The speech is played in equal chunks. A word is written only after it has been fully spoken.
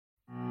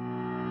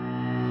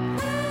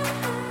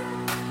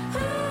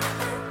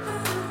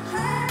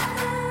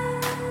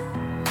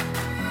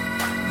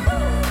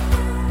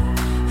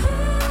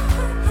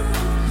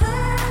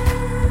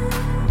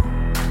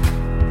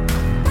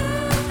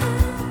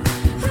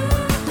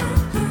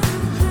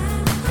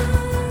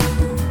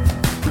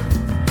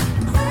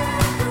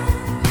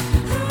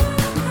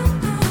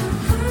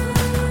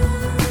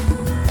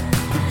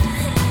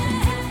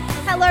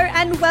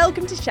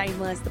welcome to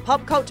Shameless, the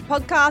pop culture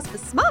podcast for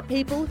smart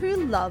people who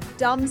love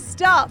dumb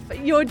stuff.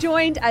 You're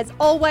joined, as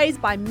always,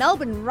 by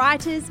Melbourne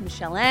writers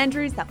Michelle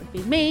Andrews, that would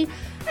be me,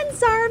 and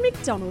Zara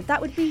McDonald, that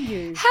would be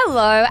you.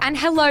 Hello, and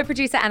hello,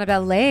 producer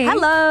Annabelle Lee.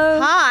 Hello.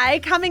 Hi,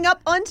 coming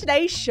up on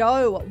today's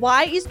show,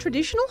 why is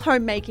traditional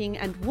homemaking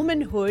and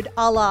womanhood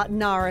a la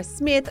Nara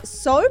Smith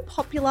so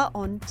popular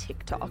on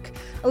TikTok?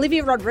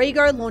 Olivia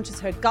Rodrigo launches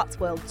her Guts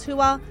World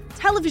Tour.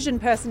 Television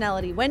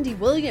personality Wendy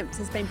Williams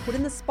has been put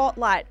in the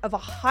spotlight of a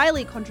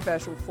highly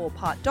controversial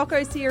 4-part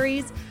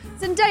doco-series.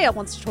 Zendaya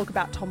wants to talk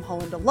about Tom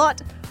Holland a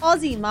lot.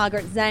 Aussie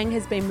Margaret Zhang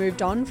has been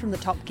moved on from the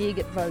top gig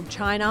at Vogue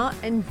China.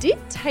 And did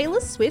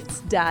Taylor Swift's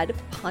dad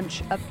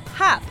punch a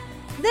pap?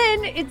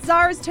 Then it's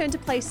Zara's turn to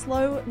play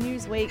Slow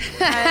News Week.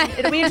 And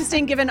it'll be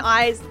interesting given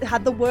I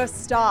had the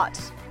worst start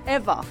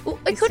ever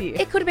this year.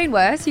 It could have been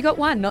worse. You got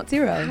 1, not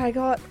 0. I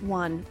got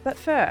 1. But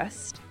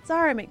first,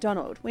 Zara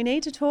McDonald, we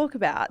need to talk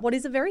about what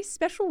is a very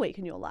special week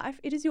in your life.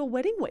 It is your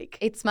wedding week.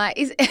 It's my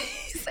is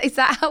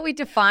that how we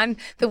define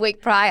the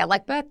week prior,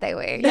 like birthday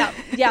week?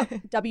 Yeah.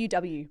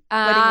 WW.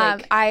 Wedding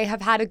week. I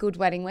have had a good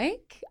wedding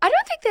week. I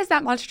don't think there's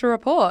that much to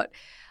report.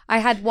 I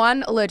had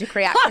one allergic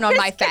reaction on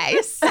my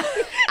face.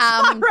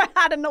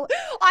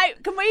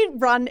 Can we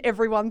run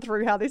everyone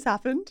through how this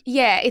happened?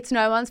 Yeah, it's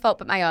no one's fault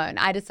but my own.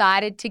 I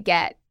decided to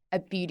get a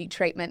beauty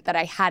treatment that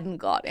I hadn't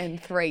got in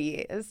 3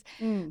 years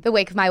the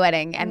week of my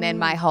wedding, and then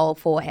my whole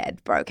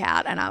forehead broke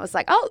out and I was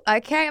like, oh,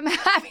 okay, I'm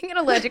having an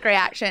allergic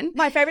reaction.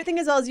 My favourite thing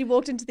as well is you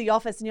walked into the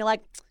office and you're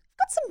like, I've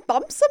got some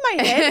bumps on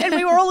my head, and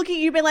we were all looking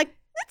at you being like,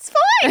 it's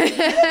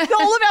fine.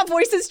 All of our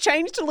voices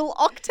changed to a little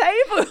octave.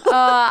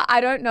 I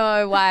don't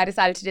know why I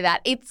decided to do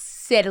that. It's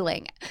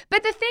settling.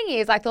 But the thing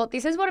is, I thought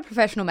this is what a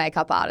professional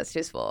makeup artist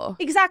is for.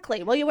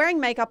 Exactly. Well, you're wearing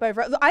makeup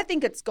over it. I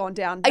think it's gone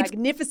down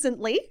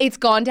magnificently. It's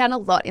gone down a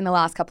lot in the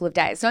last couple of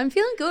days, so I'm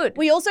feeling good.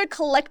 We also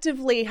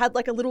collectively had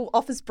like a little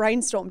office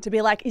brainstorm to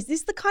be like, is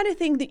this the kind of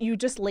thing that you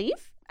just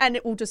leave and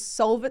it will just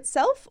solve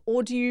itself,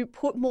 or do you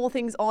put more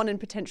things on and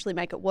potentially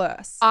make it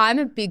worse? I'm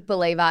a big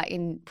believer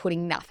in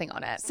putting nothing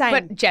on it. Same.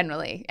 But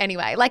generally,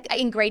 anyway. Like,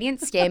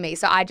 ingredients scare me,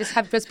 so I just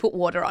put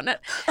water on it.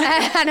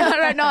 And I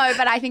don't know,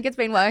 but I think it's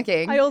been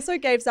working. I also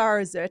gave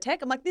Zara a Zyrtec.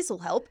 I'm like, this will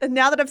help. And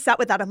now that I've sat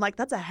with that, I'm like,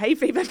 that's a hay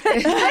fever. But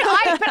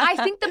I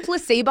think the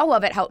placebo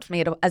of it helped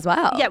me as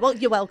well. Yeah, well,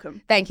 you're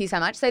welcome. Thank you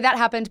so much. So that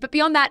happened. But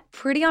beyond that,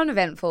 pretty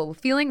uneventful,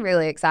 feeling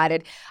really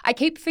excited. I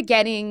keep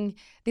forgetting,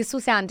 this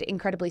will sound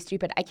incredibly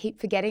stupid, I keep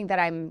forgetting that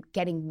I'm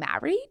getting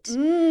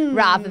married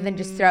rather than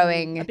just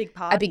throwing a big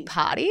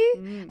party,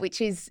 which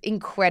is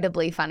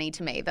incredibly funny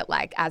to me that,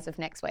 like, as of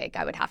next week,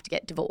 I would have to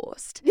get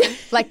divorced.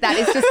 Like, that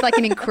is just like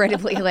an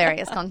incredibly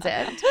hilarious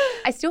concept.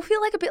 I still feel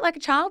like a bit like a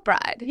child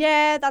bride.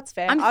 Yeah, that's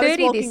fair. I'm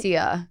 30 this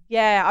year.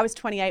 Yeah, I was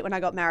 28 when I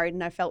got married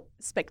and I felt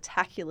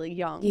spectacularly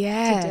young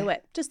to do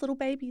it. Just little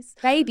babies.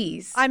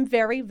 Babies. I'm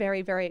very,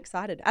 very, very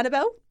excited.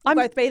 Annabelle, you'll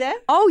both be there?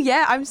 Oh,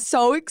 yeah. I'm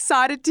so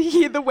excited to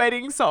hear the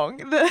wedding song,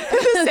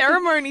 the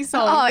ceremony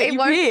song. Oh, that it you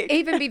won't picked.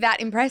 even be that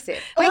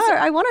impressive. Wait, so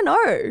I want to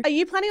know. Are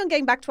you planning on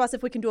getting back to us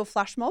if we can do a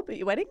flash mob at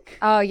your wedding?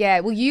 Oh, yeah.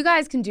 Well, you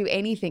guys can do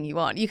anything you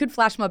want. You could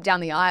flash mob down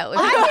the aisle.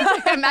 Imagine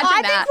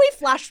I that. think we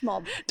flash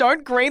mob.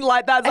 Don't green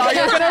light that, Zara.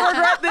 You're going to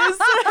regret this.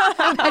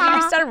 Imagine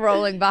you started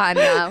rolling behind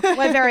now.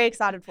 We're very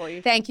excited for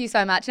you. Thank you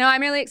so much. No,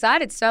 I'm really excited.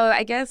 So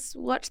I guess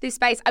watch this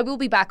space. I will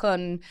be back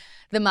on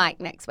the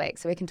mic next week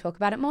so we can talk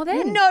about it more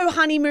then. No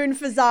honeymoon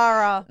for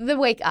Zara. The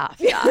week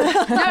after. No,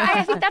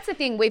 I think that's the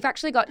thing. We've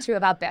actually got 2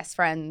 of our best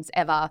friends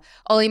ever.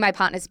 Ollie, my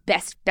partner's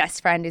best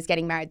friend, is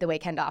getting married the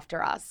weekend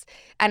after us.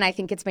 And I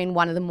think it's been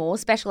one of the more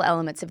special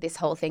elements of this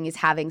whole thing is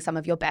having some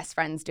of your best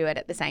friends do it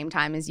at the same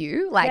time as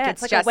you. Like, yeah,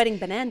 it's like just a wedding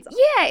bonanza.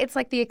 Yeah, it's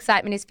like the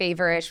excitement is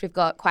feverish. We've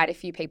got quite a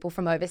few people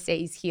from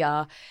overseas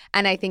here.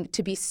 And I think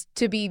to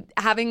be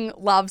having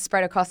love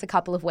spread across a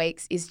couple of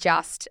weeks is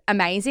just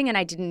amazing. And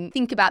I didn't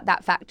think about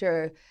that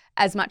factor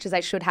as much as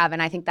I should have,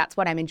 and I think that's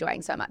what I'm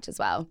enjoying so much as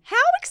well. How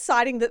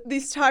exciting that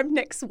this time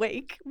next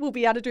week we'll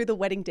be able to do the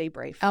wedding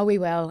debrief. Oh, we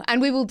will.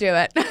 And we will do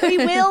it. We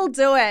will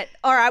do it.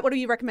 All right, what are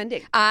you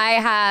recommending? I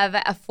have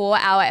a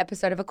 4-hour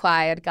episode of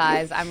Acquired,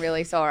 guys. I'm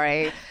really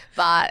sorry.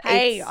 But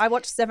hey, I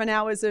watched 7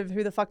 hours of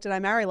Who the Fuck Did I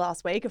Marry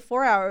last week, a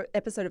 4-hour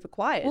episode of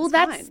Acquired. Well,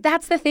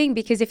 that's the thing,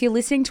 because if you're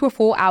listening to a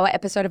 4-hour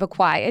episode of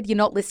Acquired, you're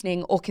not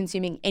listening or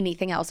consuming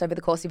anything else over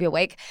the course of your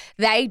week.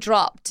 They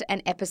dropped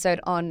an episode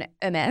on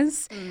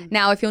Hermes.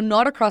 Now, if you're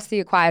not across the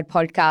Acquired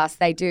podcast,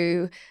 they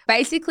do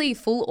basically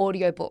full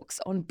audiobooks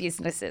on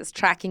businesses,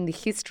 tracking the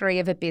history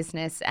of a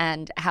business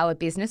and how a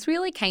business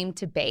really came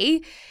to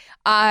be.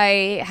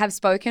 I have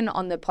spoken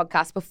on the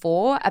podcast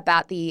before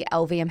about the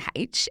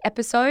LVMH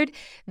episode.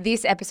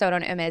 This episode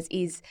on Hermes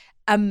is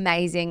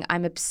amazing.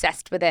 I'm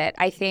obsessed with it.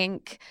 I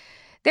think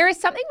there is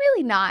something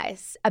really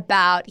nice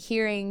about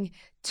hearing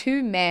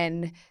 2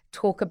 men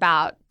talk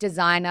about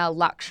designer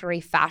luxury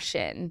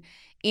fashion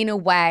in a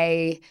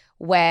way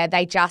where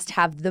they just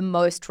have the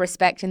most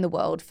respect in the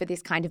world for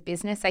this kind of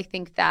business. I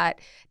think that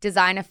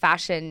designer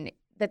fashion,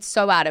 that's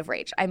so out of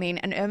reach. I mean,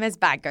 an Hermes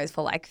bag goes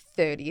for like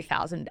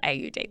 30,000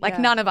 AUD. Like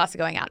none of us are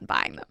going out and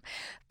buying them.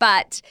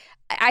 But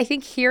I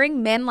think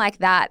hearing men like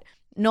that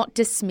not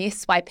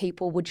dismiss why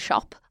people would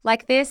shop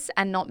like this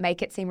and not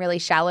make it seem really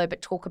shallow,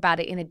 but talk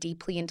about it in a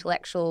deeply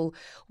intellectual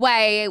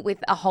way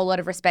with a whole lot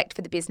of respect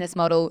for the business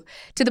model,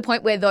 to the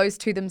point where those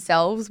two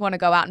themselves want to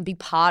go out and be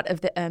part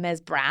of the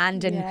Hermes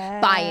brand and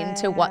buy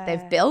into what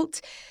they've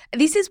built.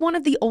 This is one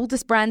of the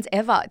oldest brands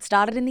ever. It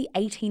started in the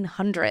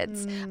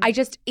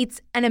 1800s.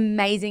 It's an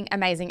amazing,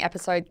 amazing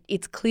episode.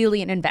 It's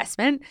clearly an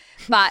investment,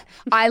 but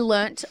I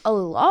learnt a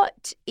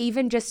lot,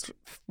 even just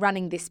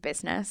running this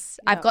business.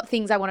 I've got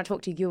things I want to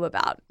talk to you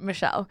about,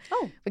 Michelle.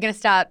 We're going to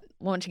start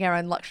launching our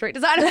own luxury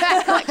designer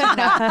bag collection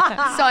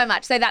now. So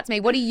much. So that's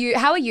me.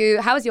 How are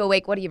you? How was your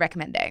week? What are you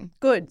recommending?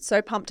 Good.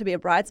 So pumped to be a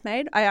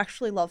bridesmaid. I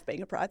actually love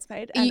being a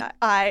bridesmaid. And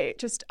I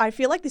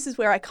feel like this is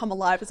where I come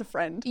alive as a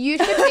friend. You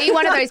should be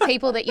one of those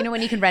people that,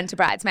 when you can rent a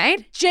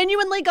bridesmaid.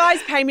 Genuinely,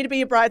 guys, pay me to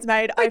be a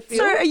bridesmaid.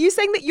 So are you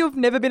saying that you've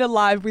never been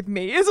alive with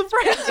me as a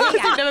friend?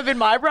 You've never been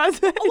my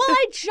bridesmaid? Well,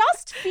 I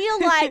just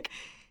feel like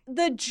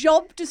the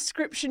job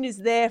description is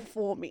there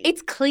for me.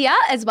 It's clear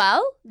as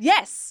well.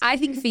 Yes. I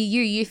think for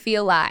you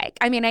feel like,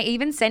 I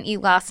even sent you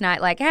last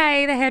night, like,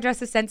 hey, the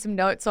hairdresser sent some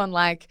notes on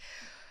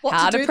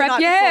how to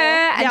prep your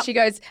hair. And she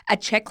goes, a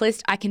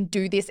checklist, I can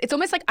do this. It's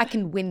almost like I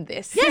can win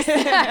this. Yes.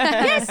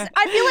 Yes.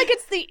 I feel like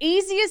it's the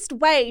easiest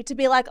way to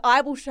be like,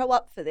 I will show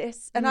up for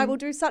this and I will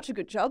do such a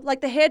good job.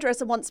 Like the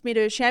hairdresser wants me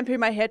to shampoo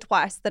my hair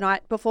twice the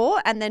night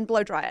before and then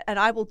blow dry it. And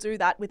I will do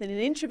that within an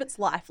inch of its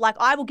life. Like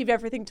I will give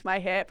everything to my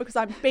hair because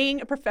I'm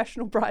being a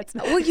professional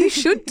bridesmaid. Well, you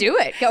should do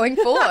it going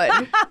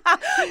forward.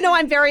 No,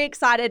 I'm very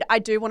excited. I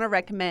do want to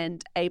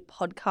recommend a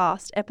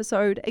podcast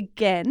episode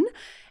again.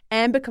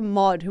 Amber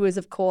Commod, who is,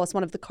 of course,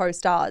 one of the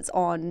co-stars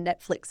on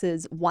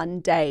Netflix's One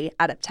Day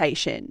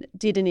adaptation,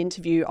 did an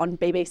interview on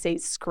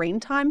BBC's Screen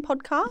Time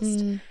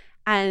podcast,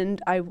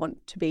 and I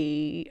want to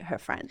be her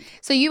friend.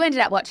 So you ended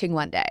up watching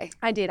One Day.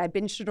 I did. I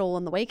binged it all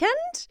on the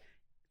weekend.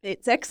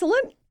 It's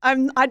excellent. I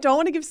don't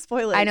want to give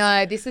spoilers. I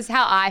know. This is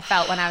how I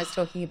felt when I was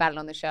talking about it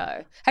on the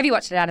show. Have you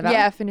watched it, Annabelle?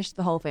 Yeah, I finished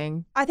the whole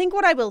thing. I think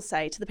what I will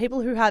say to the people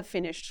who have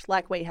finished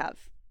like we have,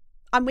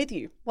 I'm with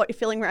you. What you're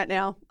feeling right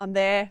now, I'm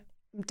there.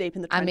 I'm deep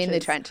in the trenches. I'm in the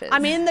trenches.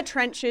 I'm in the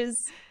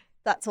trenches.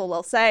 That's all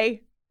I'll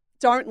say.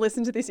 Don't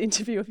listen to this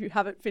interview if you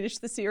haven't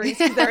finished the series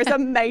because there is a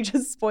major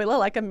spoiler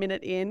like a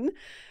minute in.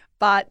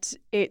 But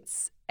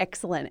it's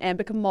excellent.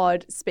 Amber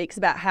Commod speaks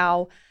about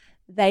how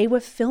they were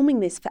filming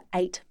this for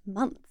 8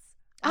 months.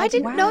 I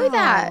didn't know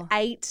that.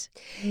 8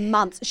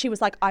 months. She was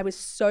like, I was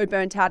so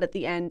burnt out at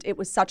the end. It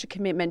was such a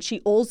commitment. She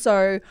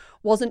also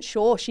wasn't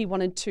sure she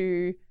wanted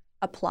to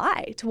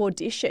apply to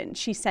audition.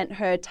 She sent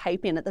her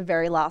tape in at the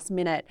very last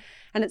minute.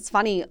 And it's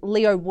funny,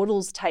 Leo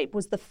Woodall's tape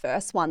was the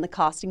first one the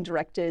casting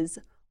directors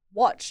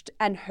watched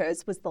and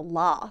hers was the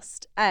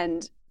last.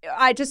 And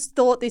I just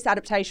thought this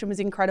adaptation was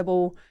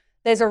incredible.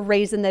 There's a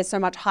reason there's so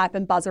much hype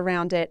and buzz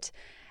around it.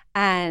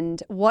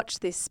 And watch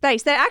this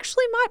space. There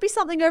actually might be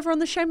something over on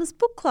the Shameless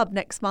Book Club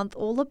next month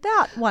all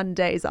about One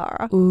Day,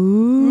 Zara.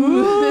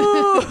 Ooh.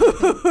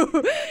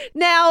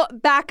 Now,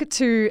 back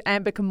to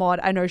Amber Commod.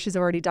 I know she's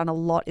already done a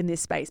lot in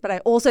this space, but I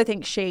also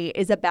think she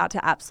is about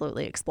to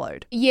absolutely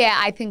explode. Yeah,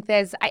 I think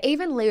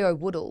even Leo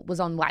Woodall was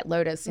on White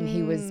Lotus and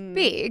he was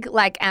big.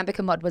 Like Amber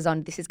Commod was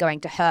on This Is Going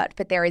to Hurt,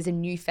 but there is a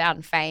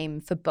newfound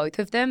fame for both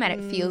of them and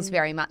it feels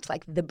very much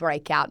like the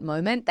breakout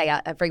moment. They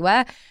are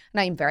everywhere and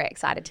I'm very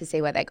excited to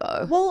see where they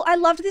go. Well, I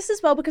loved this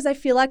as well because I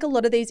feel like a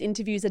lot of these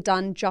interviews are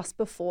done just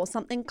before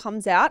something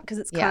comes out because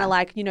it's kind of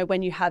like,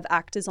 when you have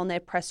actors on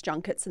their press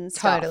junkets and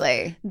stuff.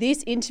 Totally.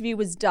 This interview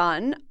was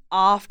done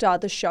after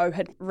the show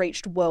had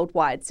reached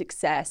worldwide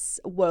success,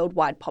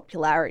 worldwide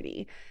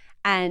popularity.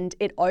 And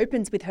it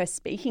opens with her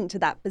speaking to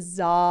that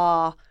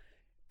bizarre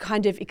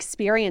kind of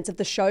experience of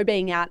the show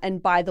being out.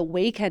 And by the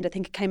weekend, I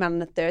think it came out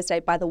on a Thursday,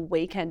 by the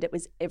weekend it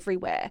was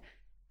everywhere.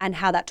 And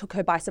how that took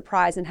her by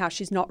surprise and how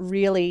she's not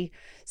really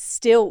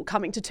still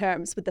coming to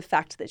terms with the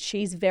fact that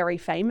she's very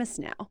famous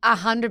now.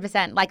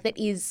 100%. Like that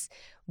is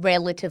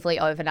relatively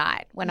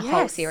overnight when a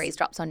whole series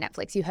drops on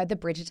Netflix. You heard the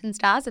Bridgerton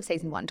stars of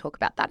season 1 talk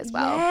about that as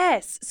well.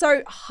 Yes.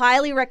 So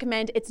highly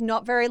recommend. It's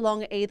not very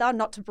long either.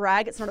 Not to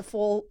brag. It's not a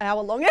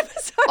 4-hour long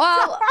episode.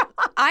 Well,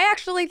 I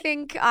actually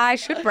think I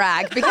should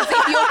brag because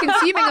if you're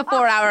consuming a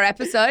 4-hour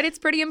episode, it's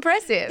pretty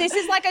impressive. This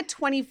is like a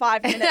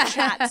 25-minute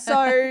chat.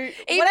 So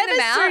Even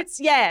whatever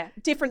suits,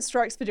 different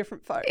strokes for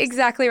different folks.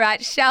 Exactly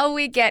right. Shall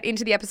we get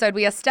into the episode?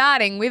 We are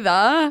starting with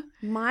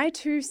My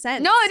 2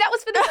 cents. No, that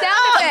was for the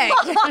sound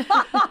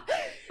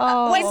effect.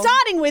 We're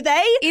starting with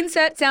a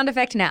insert sound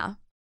effect now.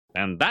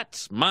 And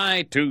that's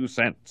my 2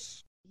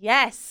 cents.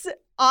 Yes.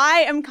 I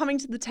am coming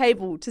to the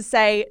table to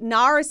say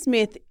Nara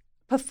Smith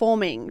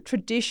performing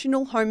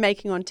traditional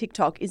homemaking on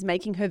TikTok is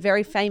making her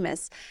very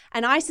famous.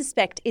 And I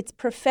suspect it's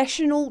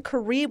professional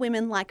career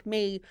women like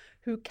me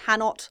who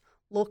cannot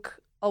look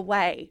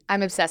away.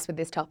 I'm obsessed with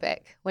this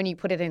topic. When you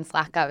put it in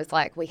Slack, I was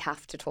like, we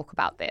have to talk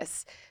about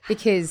this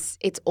because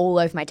it's all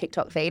over my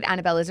TikTok feed.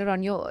 Annabelle, is it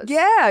on yours?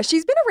 Yeah,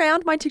 she's been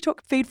around my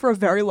TikTok feed for a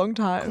very long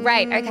time.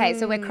 Great. Okay,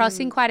 so we're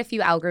crossing quite a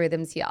few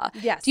algorithms here.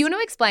 Yes. Do you want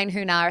to explain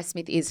who Nara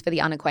Smith is for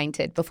the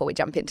unacquainted before we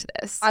jump into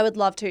this? I would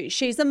love to.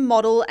 She's a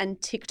model and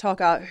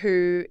TikToker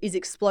who is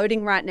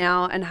exploding right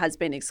now and has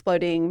been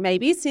exploding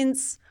maybe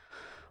since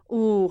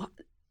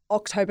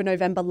October,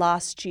 November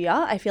last year,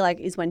 I feel like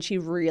is when she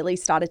really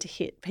started to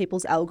hit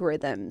people's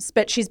algorithms.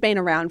 But she's been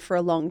around for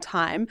a long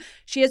time.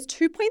 She has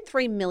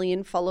 2.3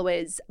 million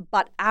followers,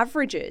 but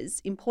averages,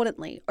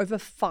 importantly, over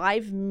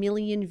 5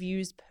 million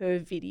views per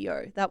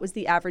video. That was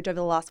the average over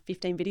the last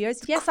 15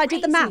 videos. Yes, I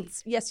did the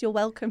maths. Yes, you're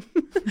welcome.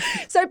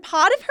 So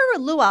part of her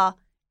allure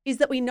is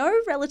that we know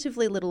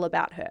relatively little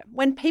about her.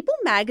 When People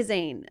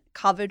magazine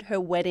covered her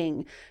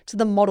wedding to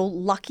the model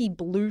Lucky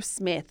Blue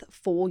Smith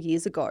 4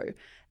 years ago,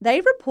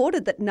 they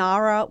reported that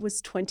Nara was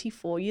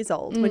 24 years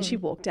old when she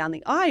walked down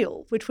the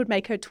aisle, which would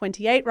make her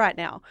 28 right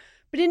now.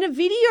 But in a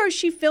video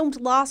she filmed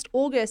last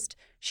August,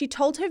 she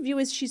told her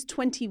viewers she's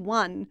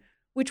 21,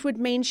 which would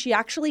mean she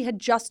actually had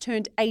just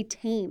turned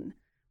 18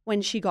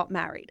 when she got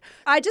married.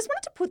 I just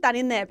wanted to put that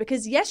in there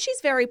because yes, she's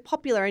very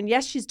popular and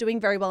yes, she's doing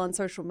very well on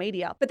social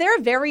media, but there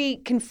are very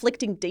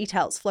conflicting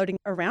details floating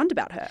around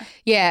about her.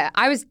 Yeah,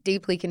 I was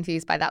deeply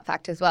confused by that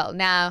fact as well.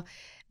 Now,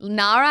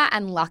 Nara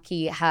and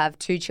Lucky have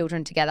 2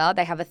 children together.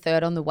 They have a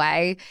third on the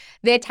way.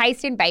 Their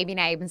taste in baby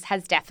names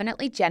has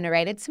definitely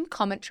generated some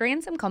commentary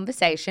and some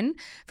conversation.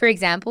 For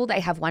example, they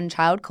have one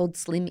child called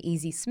Slim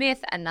Easy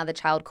Smith, another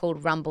child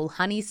called Rumble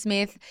Honey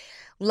Smith.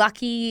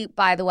 Lucky,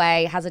 by the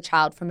way, has a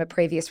child from a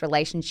previous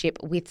relationship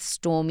with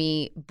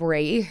Stormy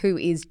Bree, who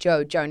is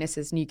Joe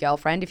Jonas's new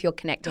girlfriend, if you're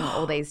connecting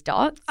all these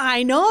dots.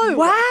 I know.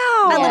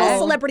 Wow. That little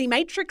celebrity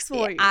matrix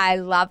for you. I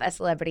love a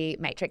celebrity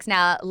matrix.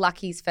 Now,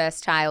 Lucky's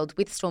first child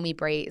with Stormy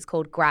Bree is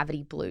called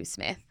Gravity Blue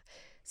Smith.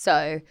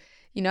 So,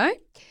 you know,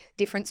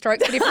 different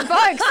strokes for different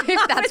folks,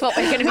 if that's what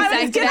we're going to be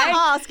saying today. I was going to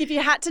ask, if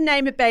you had to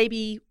name a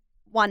baby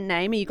one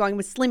name, are you going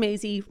with Slim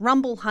Easy,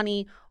 Rumble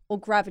Honey, or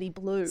Gravity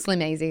Blue?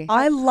 Slim Easy.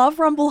 I love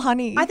Rumble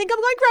Honey. I think I'm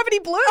going Gravity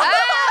Blue.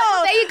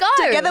 Ah, there you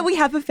go. Together we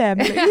have a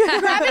family.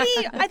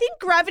 Gravity, I think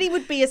Gravity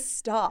would be a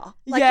star.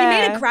 Like you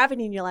meet a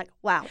Gravity and you're like,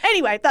 wow.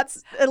 Anyway,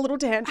 that's a little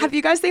tangent. Have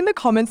you guys seen the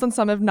comments on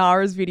some of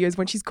Nara's videos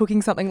when she's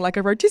cooking something like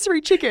a rotisserie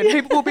chicken?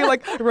 People will be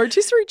like,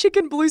 rotisserie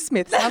chicken Blue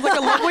Smith. Sounds like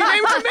a lovely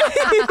name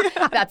to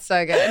me. That's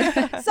so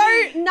good. So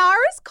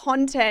Nara's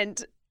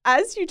content,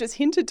 as you just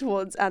hinted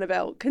towards,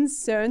 Annabelle,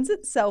 concerns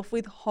itself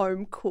with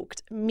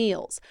home-cooked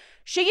meals.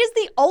 She is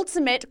the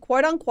ultimate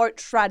quote-unquote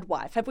trad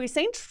wife. Have we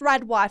seen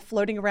trad wife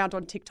floating around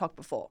on TikTok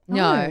before?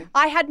 No.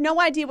 I had no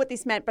idea what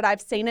this meant, but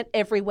I've seen it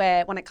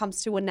everywhere when it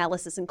comes to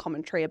analysis and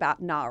commentary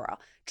about Nara.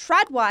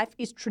 Trad wife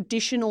is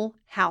traditional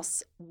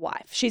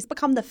housewife. She's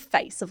become the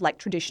face of like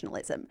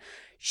traditionalism.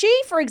 She,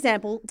 for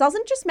example,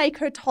 doesn't just make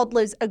her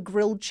toddlers a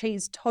grilled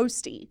cheese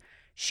toastie.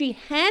 She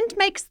hand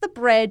makes the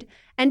bread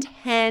and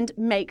hand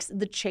makes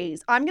the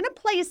cheese. I'm going to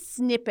play a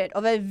snippet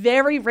of a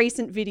very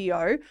recent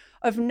video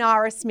of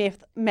Nara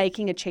Smith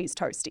making a cheese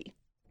toastie.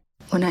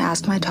 When I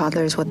asked my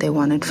toddlers what they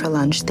wanted for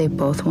lunch, they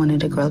both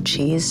wanted a grilled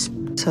cheese.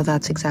 So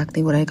that's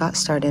exactly what I got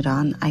started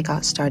on. I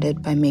got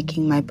started by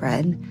making my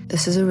bread.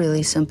 This is a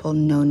really simple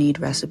no-knead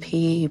recipe.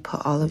 You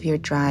put all of your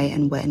dry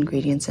and wet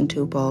ingredients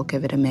into a bowl,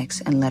 give it a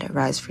mix, and let it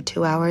rise for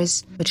 2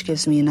 hours, which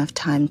gives me enough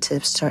time to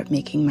start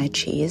making my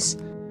cheese.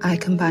 I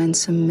combine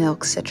some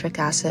milk, citric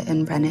acid,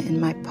 and rennet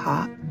in my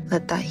pot.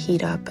 Let that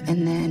heat up,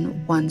 and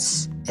then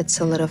once it's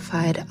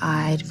solidified,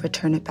 I'd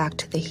return it back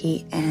to the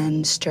heat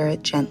and stir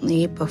it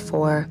gently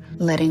before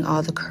letting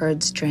all the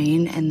curds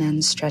drain and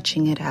then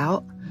stretching it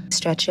out.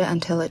 Stretch it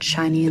until it's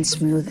shiny and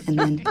smooth, and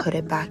then put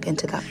it back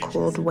into that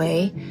cooled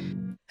whey.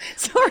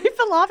 Sorry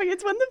for laughing.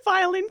 It's when the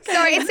violin came.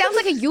 Sorry, it sounds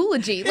like a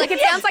eulogy. Like it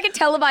sounds like a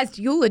televised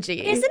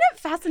eulogy. Isn't it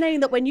fascinating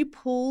that when you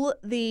pull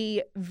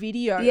the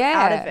video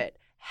out of it,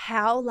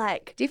 how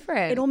like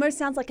different. It almost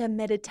sounds like a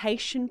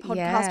meditation podcast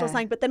Yeah. or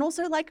something, but then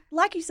also like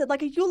you said,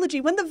 like a eulogy.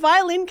 When the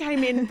violin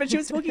came in, but she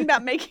was talking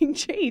about making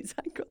cheese,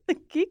 I got the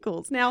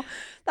giggles. Now,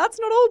 that's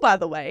not all, by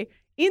the way.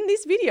 In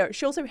this video,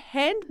 she also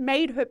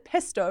handmade her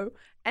pesto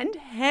and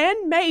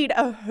handmade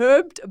a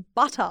herbed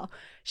butter.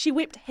 She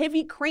whipped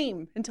heavy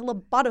cream until a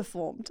butter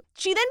formed.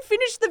 She then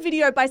finished the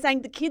video by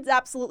saying the kids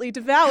absolutely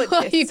devoured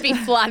this. You'd be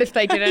flat if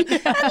they didn't.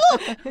 And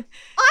look,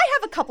 I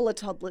have a couple of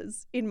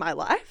toddlers in my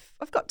life.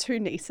 I've got 2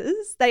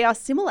 nieces. They are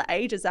similar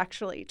ages,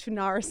 actually, to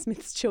Nara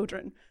Smith's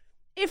children.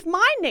 If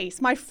my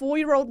niece, my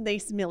 4-year-old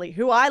niece, Millie,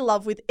 who I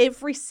love with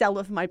every cell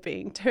of my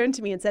being, turned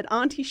to me and said,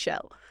 Auntie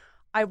Shell,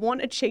 I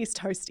want a cheese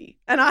toastie.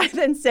 And I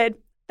then said,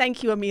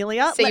 thank you,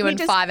 Amelia. See you in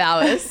 5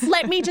 hours.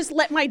 Let me just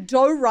let my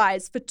dough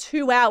rise for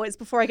 2 hours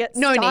before I get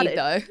No started. need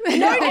though.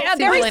 No, a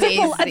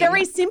Simple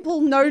very and simple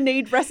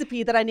no-need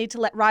recipe that I need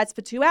to let rise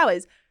for 2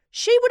 hours.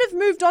 She would have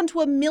moved on to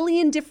a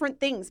million different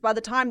things by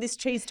the time this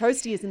cheese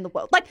toastie is in the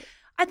world. Like,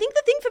 I think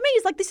the thing for me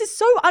is like, this is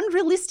so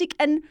unrealistic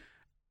and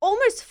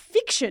almost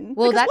fiction.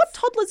 Well, because what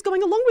toddler's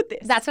going along with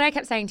this? That's what I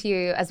kept saying to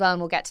you as well, and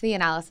we'll get to the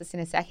analysis in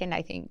a second,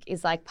 I think,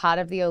 is like part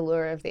of the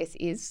allure of this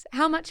is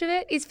how much of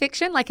it is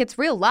fiction? Like it's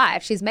real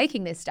life. She's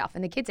making this stuff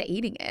and the kids are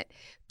eating it.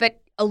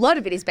 But a lot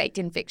of it is baked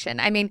in fiction.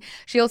 I mean,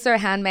 she also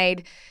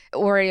handmade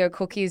Oreo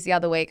cookies the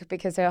other week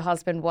because her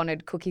husband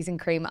wanted cookies and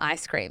cream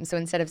ice cream. So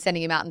instead of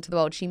sending him out into the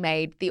world, she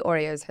made the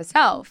Oreos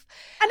herself.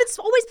 And it's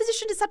always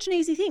positioned as such an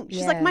easy thing.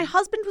 She's like, my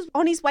husband was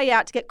on his way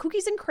out to get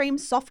cookies and cream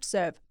soft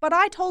serve, but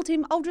I told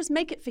him I'll just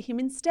make it for him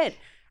instead.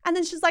 And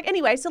then she's like,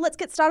 anyway, so let's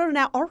get started on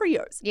our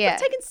Oreos. Yeah.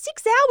 It's taken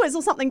 6 hours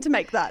or something to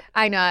make that.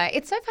 I know.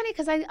 It's so funny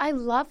because I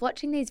love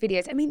watching these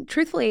videos. I mean,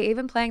 truthfully,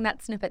 even playing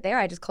that snippet there,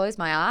 I just closed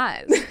my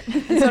eyes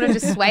and sort of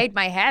just swayed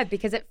my head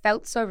because it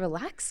felt so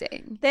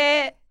relaxing.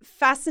 They're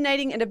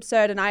fascinating and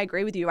absurd, and I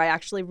agree with you. I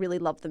actually really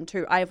love them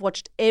too. I have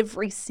watched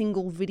every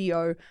single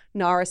video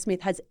Nara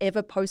Smith has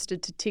ever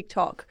posted to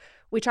TikTok,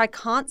 which I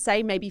can't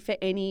say maybe for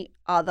any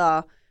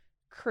other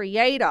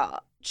creator.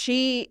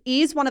 She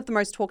is one of the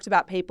most talked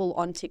about people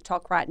on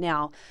TikTok right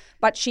now,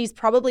 but she's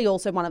probably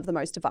also one of the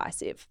most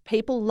divisive.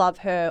 People love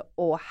her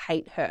or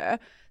hate her.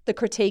 The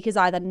critique is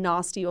either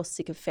nasty or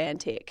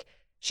sycophantic.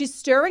 She's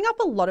stirring up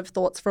a lot of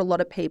thoughts for a lot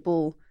of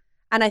people,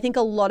 and I think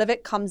a lot of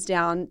it comes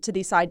down to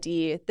this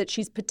idea that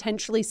she's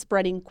potentially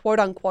spreading quote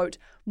unquote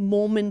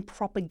Mormon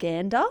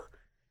propaganda,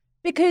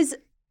 because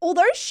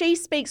although she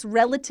speaks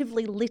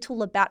relatively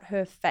little about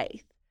her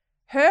faith,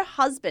 her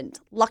husband,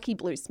 Lucky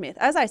Blue Smith,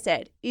 as I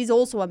said, is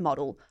also a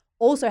model,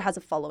 also has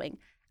a following,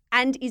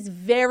 and is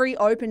very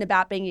open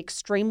about being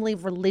extremely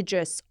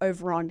religious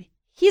over on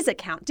his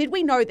account. Did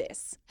we know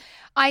this?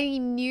 I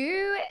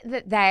knew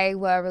that they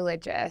were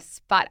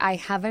religious, but I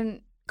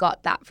haven't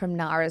got that from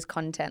Nara's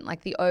content.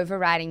 Like the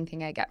overriding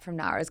thing I get from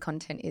Nara's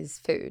content is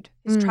food.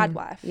 His trad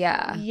wife.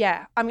 Yeah.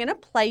 Yeah. I'm going to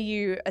play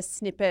you a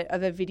snippet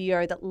of a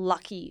video that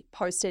Lucky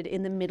posted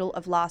in the middle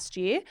of last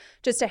year.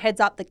 Just a heads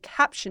up, the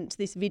caption to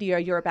this video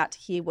you're about to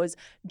hear was,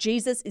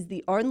 "Jesus is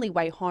the only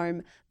way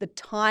home. The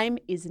time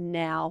is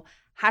now.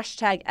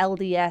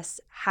 #LDS,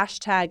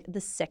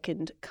 #the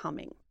second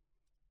coming."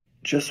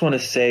 Just want to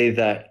say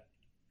that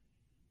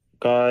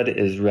God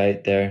is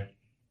right there.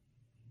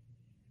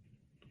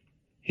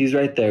 He's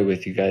right there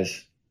with you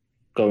guys,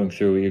 going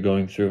through what you're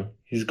going through.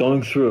 He's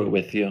going through it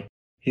with you.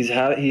 He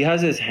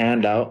has his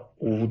hand out,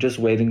 just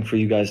waiting for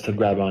you guys to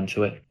grab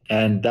onto it.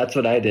 And that's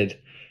what I did.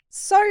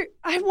 So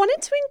I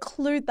wanted to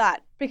include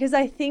that because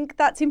I think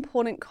that's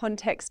important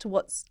context to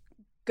what's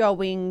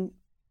going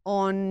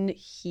on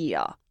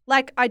here.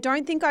 Like, I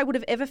don't think I would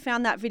have ever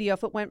found that video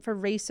if it weren't for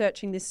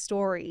researching this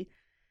story.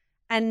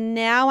 And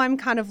now I'm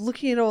kind of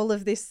looking at all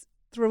of this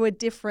through a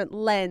different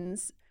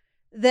lens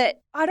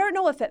that I don't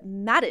know if it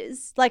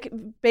matters, like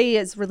be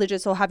as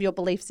religious or have your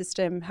belief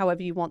system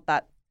however you want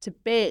that to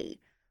be.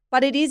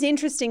 But it is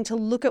interesting to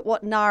look at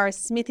what Nara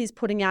Smith is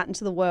putting out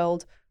into the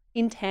world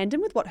in tandem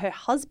with what her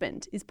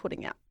husband is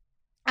putting out.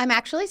 I'm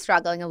actually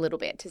struggling a little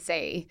bit to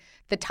see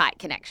the tight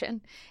connection,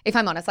 if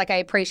I'm honest. Like, I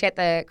appreciate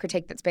the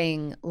critique that's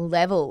being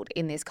leveled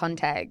in this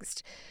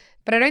context,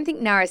 but I don't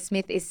think Nara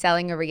Smith is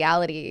selling a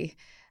reality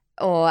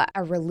or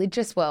a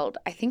religious world.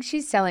 I think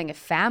she's selling a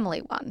family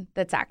one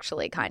that's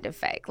actually kind of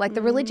fake. Like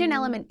the religion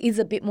element is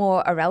a bit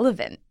more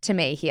irrelevant to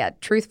me here,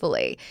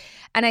 truthfully.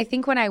 And I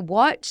think when I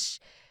watch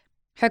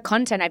her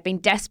content, I've been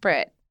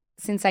desperate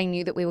since I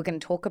knew that we were going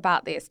to talk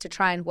about this to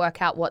try and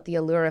work out what the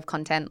allure of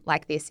content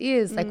like this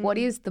is. Like, what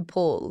is the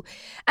pull?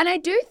 And I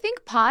do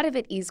think part of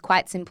it is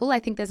quite simple. I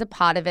think there's a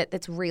part of it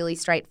that's really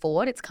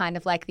straightforward. It's kind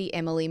of like the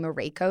Emily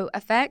Mariko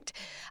effect.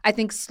 I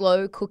think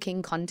slow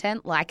cooking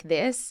content like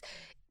this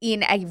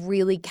in a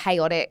really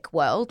chaotic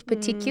world,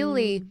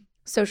 particularly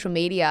social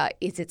media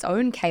is its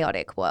own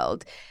chaotic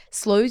world,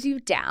 slows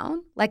you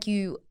down. Like,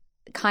 you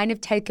kind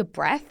of take a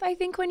breath, I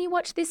think, when you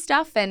watch this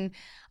stuff. And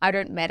I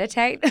don't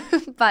meditate,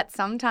 but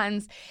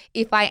sometimes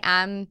if I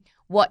am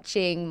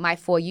watching my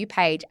For You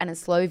page and a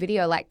slow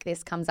video like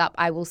this comes up,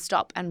 I will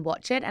stop and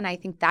watch it. And I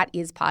think that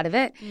is part of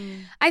it.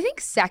 I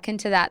think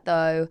second to that,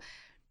 though,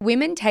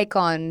 women take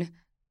on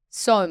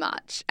so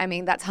much. I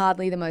mean, that's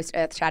hardly the most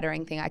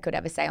earth-shattering thing I could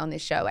ever say on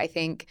this show. I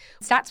think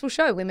stats will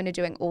show women are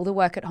doing all the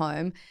work at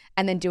home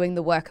and then doing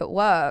the work at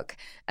work.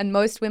 And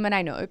most women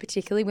I know,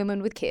 particularly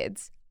women with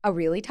kids, are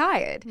really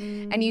tired.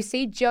 And you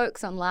see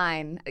jokes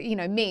online, you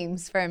know,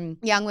 memes from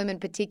young women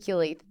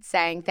particularly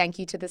saying thank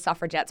you to the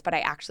suffragettes, but I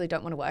actually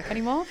don't want to work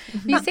anymore.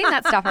 You've seen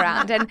that stuff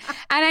around. And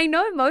I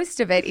know most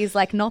of it is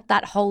like not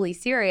that wholly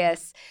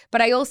serious, but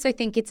I also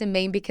think it's a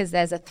meme because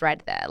there's a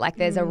thread there. Like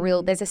there's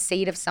a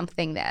seed of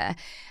something there.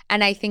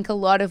 And I think a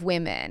lot of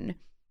women,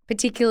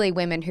 particularly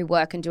women who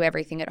work and do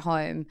everything at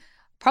home,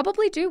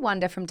 probably do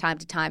wonder from time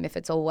to time if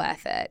it's all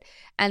worth it.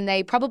 And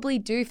they probably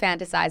do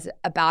fantasize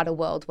about a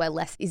world where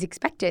less is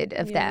expected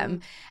of them.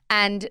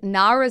 And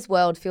Nara's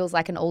world feels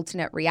like an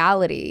alternate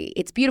reality.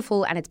 It's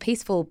beautiful and it's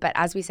peaceful, but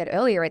as we said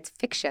earlier, it's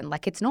fiction.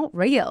 Like, it's not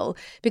real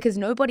because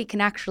nobody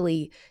can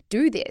actually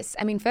do this.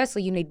 I mean,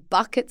 firstly, you need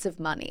buckets of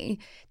money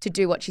to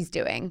do what she's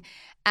doing.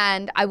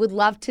 And I would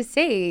love to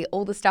see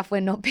all the stuff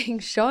we're not being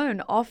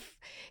shown off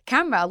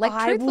camera. Like,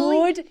 I truthfully,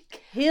 would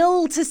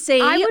kill to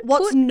see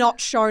what's not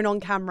shown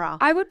on camera.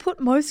 I would put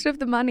most of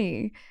the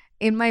money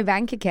in my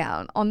bank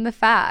account on the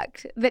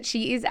fact that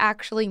she is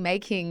actually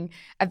making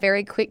a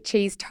very quick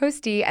cheese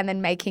toasty and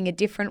then making a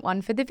different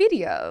one for the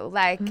video.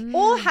 Like,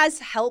 Or has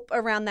help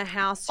around the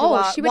house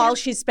while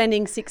she's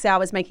spending 6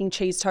 hours making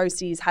cheese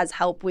toasties, has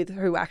help with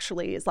who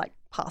actually is like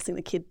passing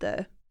the kid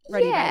the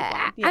ready-made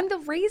one. Yeah. And the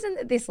reason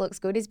that this looks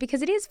good is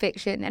because it is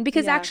fiction and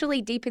because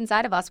actually deep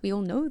inside of us, we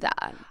all know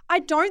that. I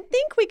don't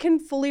think we can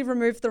fully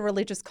remove the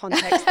religious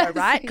context though,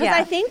 right? Because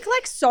I think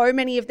like so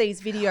many of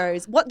these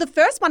videos, the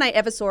first one I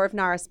ever saw of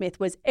Nara Smith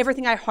was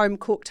everything I home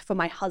cooked for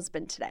my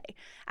husband today.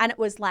 And it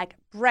was like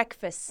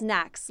breakfast,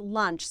 snacks,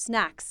 lunch,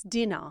 snacks,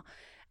 dinner.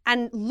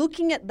 And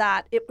looking at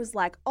that, it was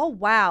like, oh,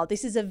 wow,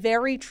 this is a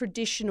very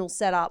traditional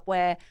setup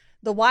where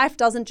the wife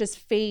doesn't just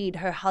feed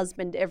her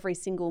husband every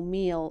single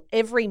meal.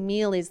 Every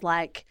meal is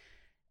like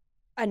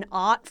an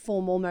art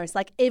form almost.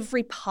 Like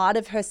every part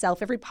of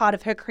herself, every part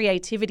of her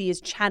creativity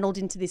is channeled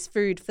into this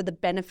food for the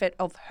benefit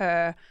of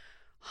her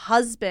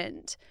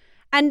husband.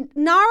 And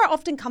Nara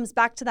often comes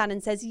back to that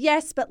and says,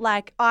 yes, but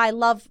like I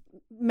love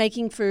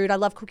making food, I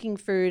love cooking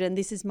food, and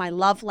this is my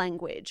love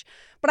language.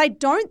 But I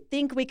don't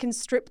think we can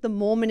strip the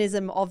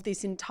Mormonism of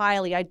this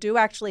entirely. I do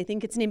actually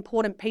think it's an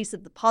important piece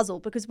of the puzzle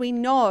because we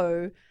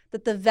know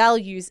that the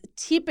values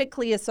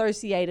typically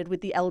associated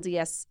with the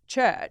LDS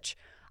church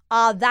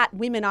are that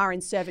women are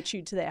in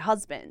servitude to their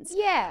husbands.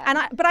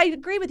 Yeah. But I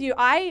agree with you.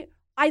 I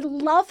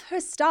love her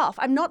stuff.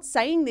 I'm not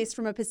saying this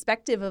from a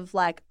perspective of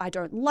like, I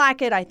don't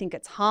like it. I think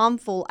it's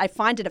harmful. I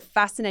find it a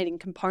fascinating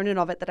component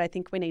of it that I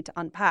think we need to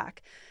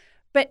unpack.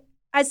 But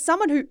as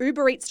someone who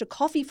Uber Eats to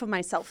coffee for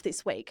myself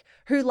this week,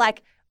 who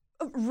like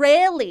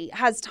rarely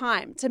has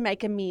time to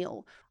make a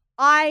meal,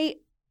 I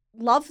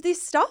love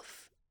this stuff.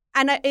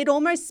 And it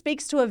almost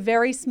speaks to a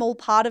very small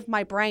part of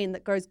my brain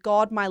that goes,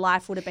 God, my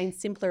life would have been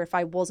simpler if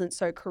I wasn't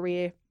so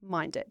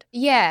career-minded.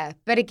 Yeah,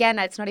 but again,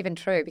 it's not even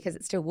true because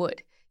it still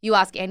would. You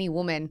ask any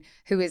woman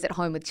who is at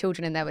home with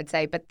children and they would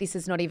say, but this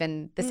is not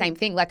even the same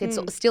thing. Like it's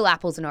still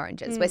apples and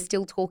oranges. We're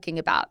still talking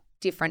about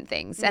different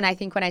things. And I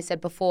think when I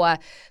said before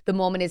the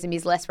Mormonism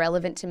is less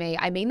relevant to me,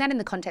 I mean that in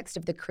the context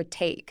of the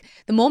critique.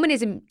 The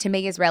Mormonism to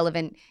me is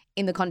relevant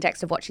in the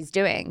context of what she's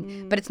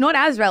doing, but it's not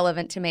as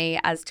relevant to me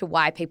as to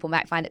why people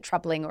might find it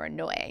troubling or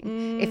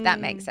annoying, if that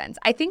makes sense.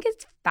 I think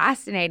it's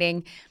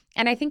fascinating.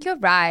 And I think you're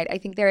right. I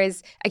think there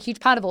is a huge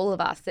part of all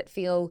of us that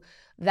feel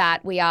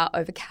that we are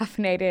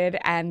over-caffeinated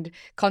and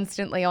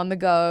constantly on the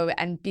go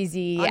and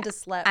busy.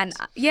 Underslept. And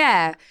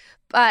yeah,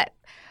 but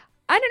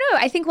I don't know.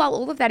 I think while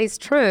all of that is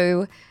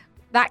true,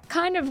 that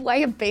kind of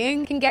way of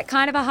being can get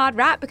kind of a hard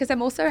rap because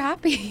I'm also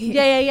happy.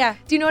 Yeah.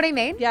 Do you know what I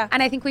mean? Yeah.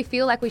 And I think we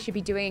feel like we should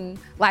be doing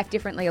life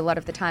differently a lot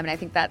of the time. And I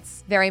think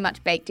that's very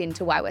much baked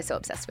into why we're so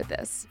obsessed with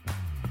this.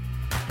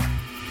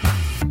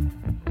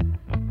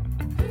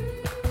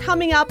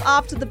 Coming up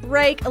after the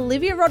break,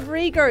 Olivia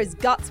Rodrigo's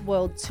Guts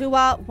World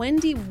Tour,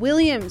 Wendy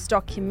Williams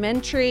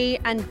documentary,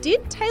 and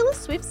did Taylor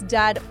Swift's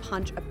dad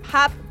punch a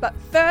pap? But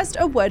first,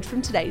 a word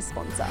from today's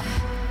sponsor.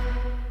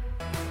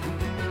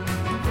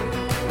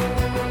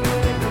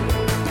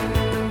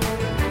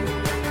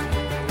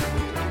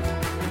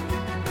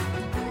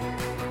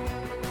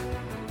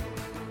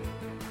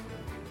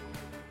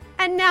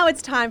 And now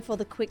it's time for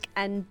the quick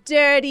and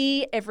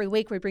dirty. Every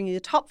week we bring you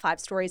the top 5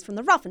 stories from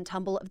the rough and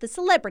tumble of the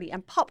celebrity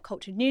and pop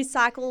culture news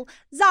cycle.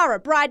 Zara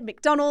Bride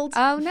McDonald.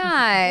 Oh,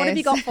 nice. What have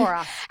you got for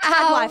us?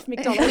 Trad Life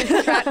McDonald.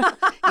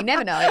 You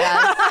never know,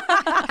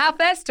 guys. Our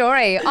first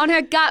story. On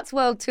her Guts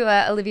World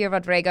Tour, Olivia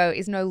Rodrigo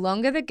is no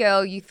longer the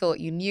girl you thought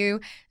you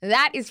knew.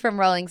 That is from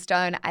Rolling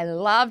Stone. I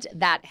loved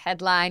that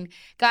headline.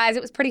 Guys,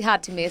 it was pretty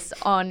hard to miss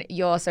on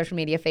your social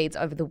media feeds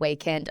over the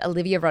weekend.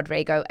 Olivia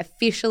Rodrigo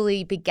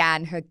officially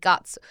began her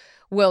Guts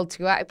World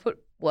Tour. I put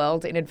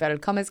world in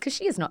inverted commas because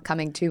she is not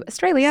coming to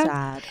Australia.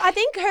 Sad. I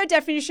think her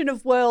definition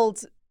of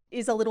world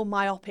is a little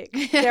myopic,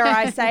 dare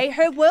I say.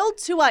 Her world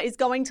tour is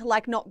going to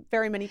like not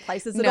very many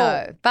places at all.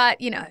 No,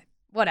 but you know,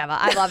 whatever.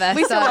 I love her.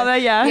 We still love her,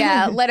 yeah.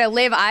 Yeah, let her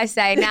live, I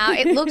say. Now,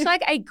 it looks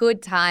like a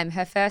good time.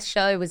 Her first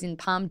show was in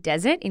Palm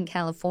Desert in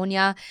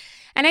California.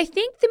 And I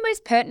think the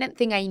most pertinent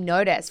thing I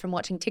noticed from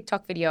watching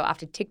TikTok video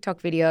after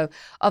TikTok video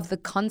of the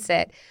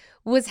concert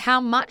was how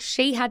much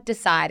she had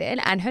decided,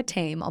 and her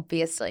team,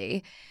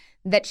 obviously,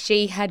 that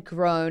she had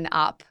grown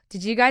up.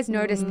 Did you guys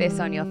notice this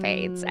on your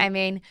feeds? I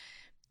mean,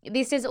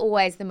 this is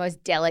always the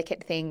most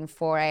delicate thing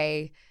for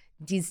a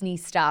Disney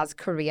star's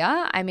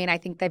career. I mean, I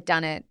think they've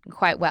done it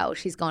quite well.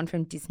 She's gone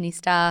from Disney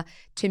star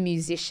to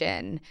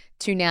musician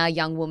to now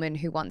young woman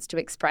who wants to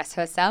express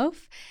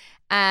herself.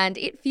 And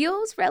it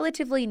feels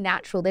relatively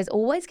natural. There's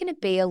always going to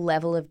be a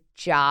level of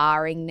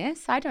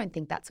jarringness. I don't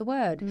think that's a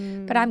word,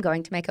 but I'm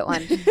going to make it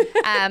one.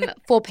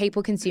 For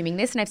people consuming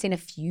this, and I've seen a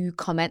few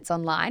comments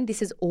online,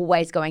 this is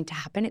always going to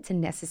happen. It's a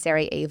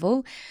necessary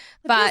evil.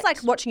 It feels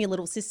like watching your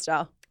little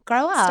sister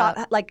grow up.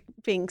 start like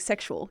being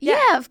sexual.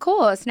 Yeah, of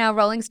course. Now,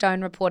 Rolling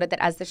Stone reported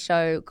that as the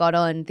show got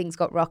on, things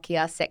got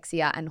rockier,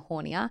 sexier, and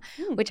hornier,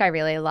 which I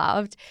really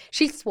loved.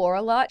 She swore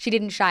a lot. She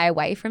didn't shy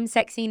away from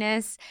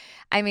sexiness.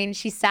 I mean,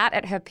 she sat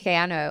at her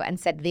piano and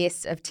said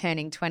this of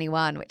turning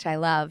 21, which I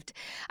loved.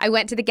 I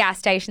went to the gas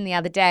station the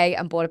other day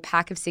and bought a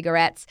pack of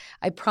cigarettes.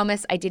 I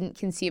promise I didn't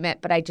consume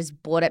it, but I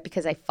just bought it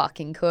because I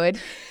fucking could.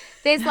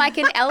 There's like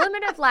an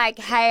element of like,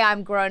 hey,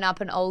 I'm grown up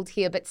and old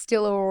here, but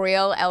still a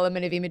real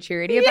element of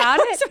immaturity about I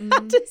was it.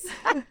 about to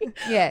say.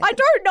 Yeah. I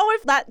don't know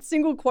if that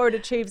single quote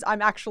achieves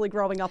I'm actually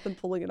growing up and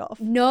pulling it off.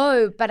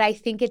 No, but I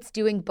think it's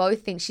doing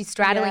both things. She's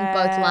straddling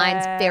both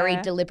lines very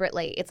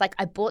deliberately. It's like,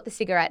 I bought the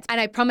cigarettes and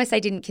I promise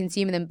I didn't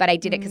consume them, but I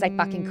did it because I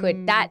fucking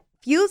could. That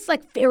feels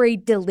like very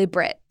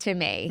deliberate to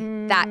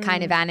me, that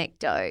kind of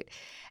anecdote.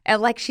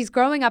 Like she's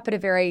growing up at a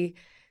very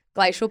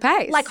glacial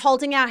pace. Like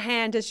holding our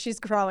hand as she's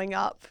growing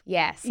up.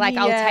 Yes, like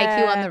I'll take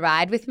you on the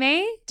ride with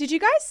me. Did you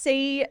guys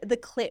see the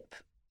clip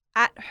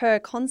at her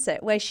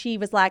concert where she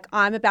was like,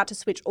 I'm about to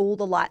switch all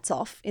the lights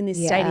off in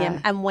this stadium,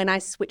 and when I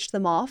switch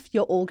them off,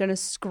 you're all going to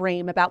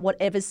scream about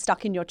whatever's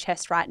stuck in your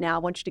chest right now. I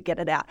want you to get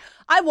it out.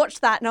 I watched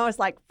that and I was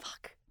like,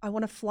 fuck, I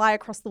want to fly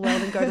across the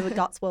world and go to the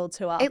Guts World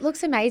Tour. It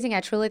looks amazing.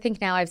 I truly think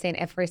now I've seen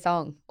every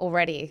song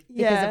already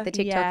because of the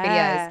TikTok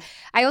videos.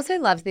 I also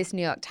love this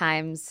New York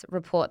Times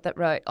report that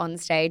wrote, on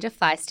stage, a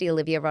feisty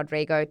Olivia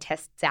Rodrigo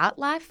tests out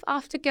life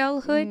after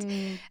girlhood.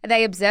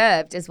 They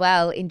observed as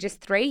well, in just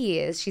 3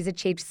 years, she's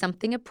achieved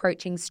something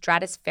approaching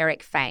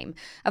stratospheric fame,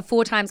 a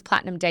 4 times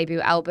platinum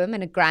debut album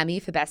and a Grammy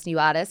for Best New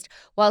Artist,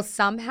 while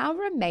somehow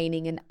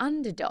remaining an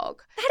underdog.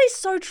 That is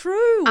so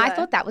true. I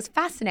thought that was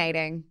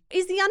fascinating.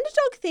 Is the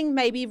underdog thing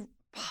maybe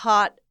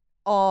part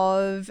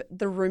of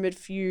the rumoured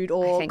feud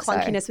or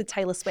clunkiness with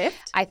Taylor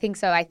Swift? I think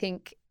so. I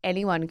think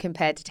anyone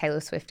compared to Taylor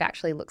Swift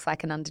actually looks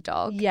like an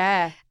underdog.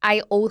 Yeah.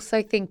 I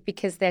also think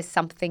because there's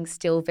something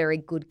still very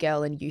good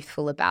girl and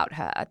youthful about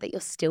her that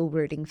you're still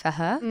rooting for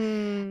her.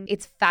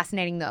 It's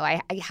fascinating though.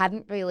 I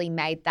hadn't really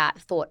made that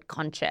thought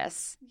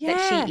conscious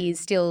that she is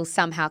still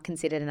somehow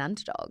considered an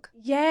underdog.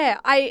 Yeah.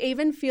 I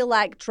even feel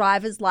like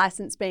Driver's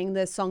License being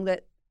the song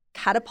that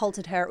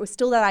catapulted her, it was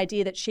still that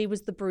idea that she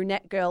was the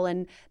brunette girl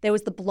and there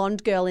was the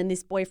blonde girl in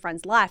this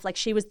boyfriend's life. Like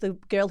she was the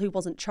girl who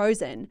wasn't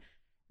chosen.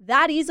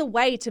 That is a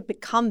way to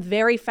become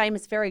very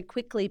famous very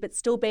quickly, but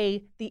still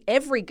be the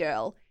every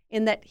girl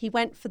in that he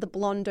went for the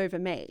blonde over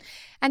me.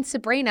 And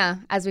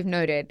Sabrina, as we've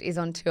noted, is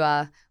on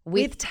tour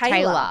with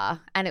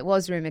Taylor. And it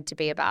was rumoured to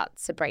be about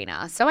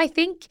Sabrina. So I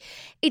think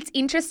it's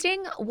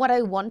interesting. What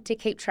I want to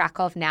keep track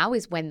of now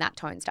is when that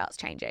tone starts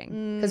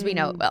changing because we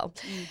know it will.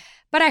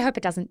 But I hope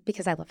it doesn't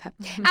because I love her.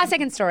 Our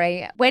second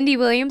story, Wendy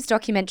Williams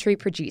documentary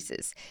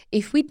producers.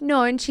 If we'd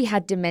known she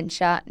had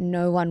dementia,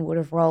 no one would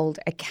have rolled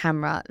a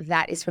camera.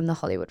 That is from The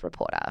Hollywood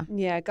Reporter.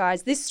 Yeah,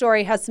 guys, this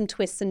story has some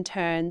twists and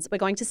turns. We're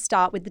going to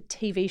start with the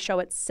TV show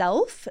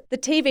itself. The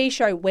TV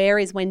show Where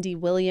is Wendy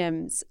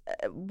Williams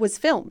was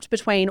filmed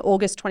between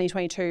August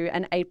 2022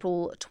 and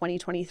April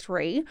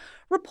 2023.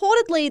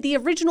 Reportedly, the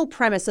original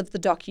premise of the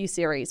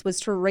docuseries was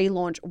to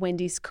relaunch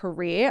Wendy's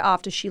career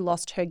after she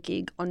lost her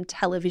gig on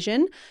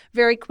television.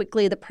 Very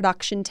quickly, the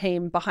production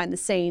team behind the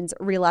scenes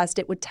realised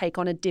it would take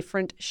on a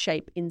different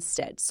shape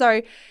instead.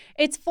 So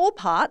it's 4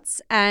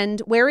 parts, and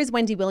Where is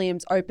Wendy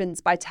Williams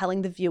opens by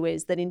telling the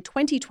viewers that in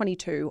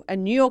 2022, a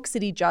New York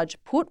City judge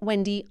put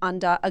Wendy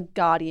under a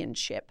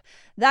guardianship.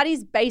 That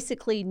is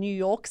basically New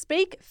York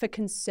speak for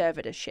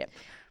conservatorship.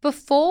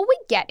 Before we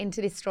get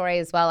into this story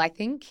as well, I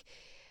think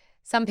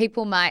some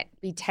people might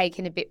be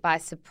taken a bit by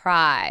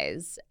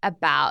surprise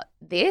about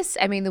this.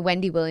 I mean, the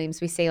Wendy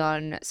Williams we see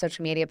on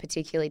social media,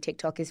 particularly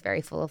TikTok, is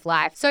very full of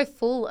life. So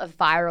full of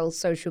viral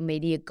social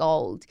media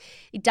gold.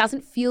 It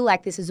doesn't feel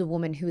like this is a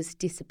woman who has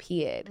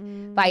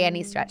disappeared by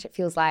any stretch. It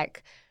feels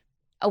like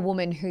a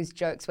woman whose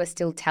jokes we're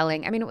still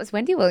telling. I mean, it was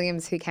Wendy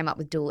Williams who came up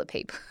with Dula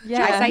Peep.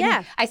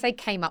 I say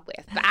came up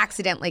with, but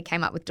accidentally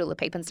came up with Dula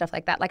Peep and stuff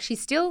like that. Like she's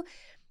still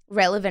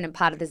relevant and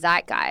part of the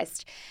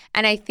zeitgeist.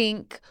 And I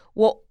think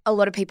what a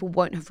lot of people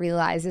won't have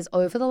realised is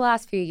over the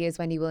last few years,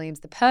 Wendy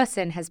Williams, the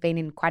person, has been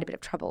in quite a bit of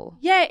trouble.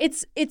 Yeah,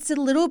 it's a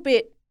little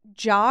bit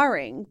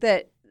jarring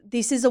that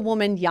this is a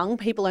woman young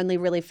people only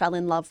really fell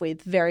in love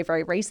with very,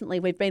 very recently.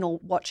 We've been all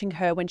watching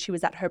her when she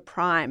was at her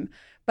prime.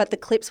 But the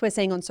clips we're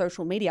seeing on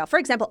social media, for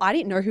example, I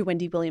didn't know who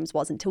Wendy Williams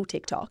was until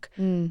TikTok.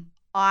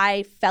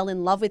 I fell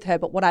in love with her,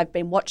 but what I've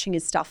been watching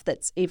is stuff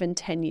that's even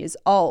 10 years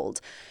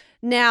old.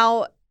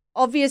 Now,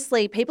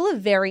 obviously, people are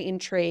very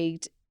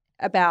intrigued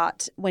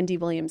about Wendy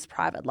Williams'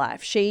 private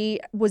life. She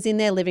was in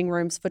their living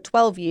rooms for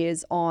 12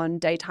 years on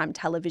daytime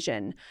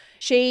television.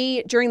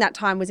 She, during that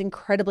time, was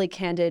incredibly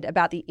candid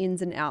about the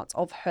ins and outs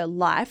of her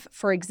life.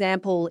 For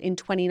example, in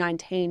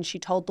 2019, she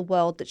told the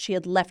world that she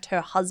had left her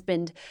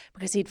husband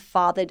because he'd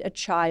fathered a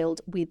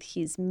child with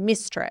his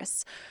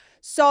mistress.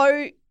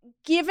 So,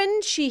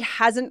 given she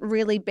hasn't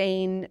really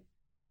been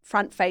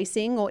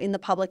front-facing or in the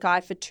public eye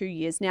for 2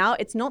 years now,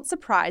 it's not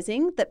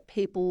surprising that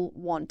people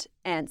want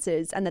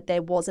answers and that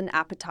there was an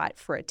appetite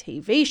for a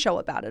TV show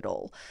about it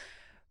all.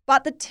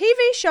 But the TV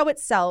show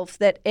itself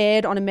that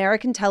aired on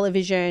American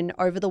television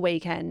over the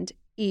weekend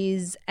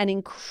is an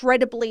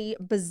incredibly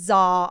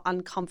bizarre,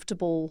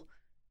 uncomfortable,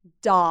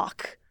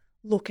 dark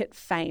look at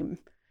fame.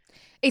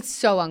 It's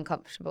so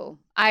uncomfortable.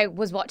 I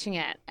was watching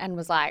it and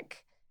was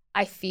like,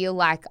 I feel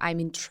like I'm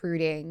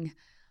intruding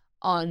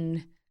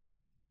on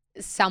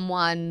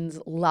someone's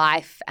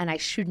life and I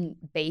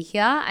shouldn't be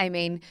here. I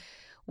mean,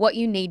 what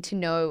you need to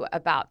know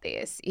about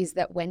this is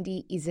that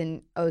Wendy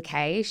isn't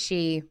okay.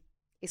 She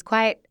is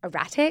quite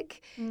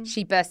erratic.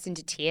 She bursts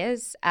into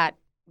tears at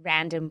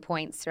random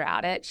points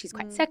throughout it. She's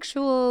quite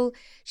sexual.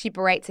 She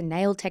berates a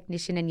nail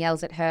technician and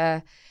yells at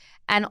her.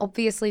 And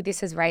obviously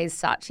this has raised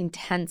such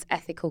intense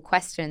ethical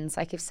questions.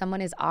 Like if someone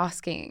is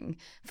asking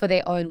for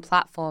their own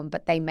platform,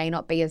 but they may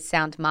not be of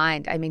sound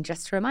mind. I mean,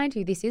 just to remind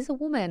you, this is a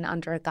woman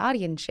under a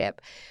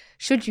guardianship.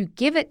 Should you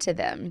give it to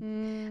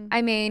them?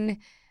 I mean,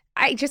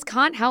 I just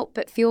can't help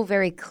but feel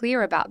very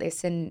clear about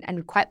this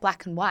and quite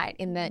black and white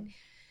in that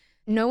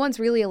no one's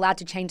really allowed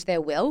to change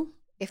their will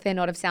if they're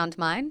not of sound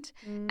mind.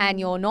 And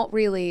you're not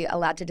really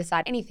allowed to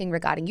decide anything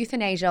regarding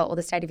euthanasia or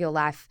the state of your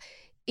life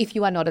if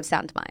you are not of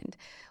sound mind.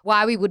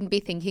 Why we wouldn't be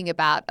thinking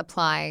about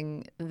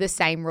applying the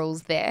same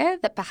rules there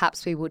that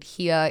perhaps we would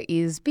here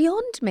is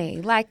beyond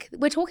me. Like,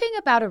 we're talking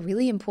about a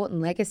really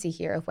important legacy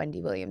here of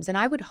Wendy Williams. And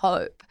I would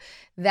hope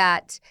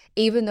that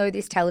even though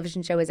this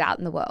television show is out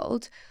in the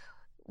world,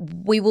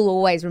 we will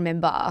always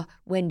remember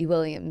Wendy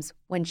Williams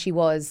when she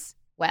was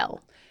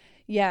well.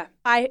 Yeah,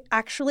 I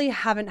actually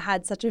haven't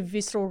had such a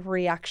visceral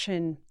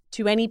reaction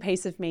to any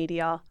piece of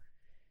media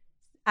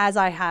as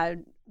I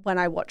had when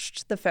I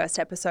watched the first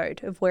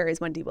episode of Where is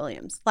Wendy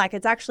Williams? Like,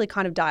 it's actually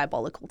kind of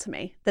diabolical to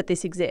me that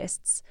this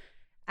exists.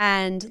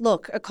 And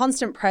look, a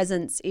constant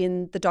presence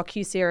in the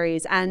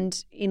docuseries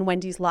and in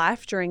Wendy's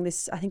life during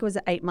this, I think it was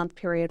an 8-month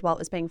period while it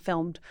was being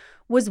filmed,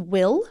 was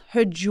Will,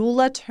 her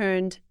jeweler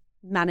turned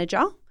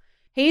manager.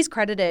 He's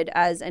credited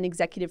as an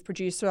executive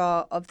producer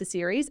of the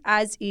series,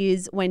 as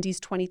is Wendy's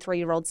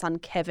 23-year-old son,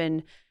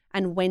 Kevin,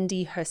 and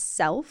Wendy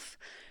herself.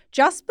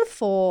 Just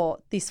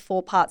before this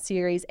 4-part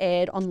series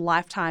aired on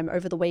Lifetime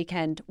over the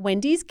weekend,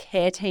 Wendy's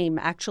care team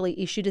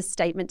actually issued a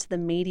statement to the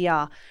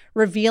media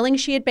revealing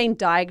she had been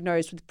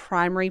diagnosed with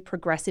primary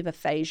progressive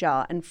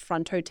aphasia and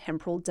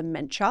frontotemporal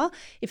dementia.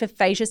 If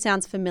aphasia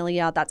sounds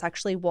familiar, that's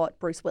actually what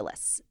Bruce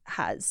Willis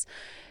has.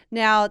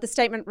 Now, the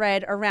statement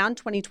read, around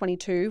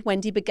 2022,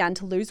 Wendy began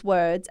to lose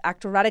words,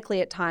 act erratically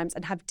at times,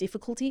 and have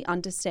difficulty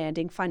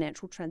understanding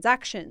financial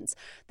transactions.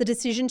 The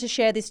decision to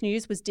share this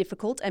news was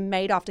difficult and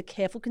made after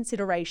careful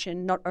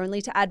consideration, not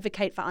only to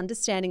advocate for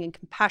understanding and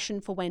compassion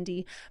for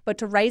Wendy, but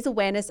to raise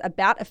awareness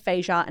about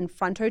aphasia and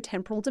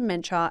frontotemporal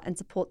dementia and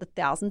support the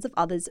thousands of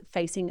others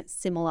facing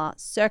similar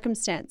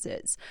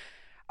circumstances.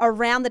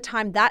 Around the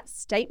time that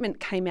statement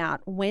came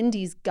out,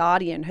 Wendy's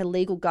guardian, her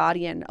legal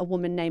guardian, a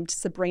woman named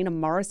Sabrina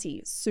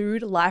Morrissey,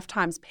 sued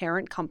Lifetime's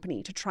parent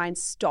company to try and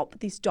stop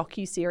this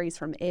docuseries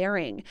from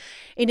airing.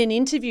 In an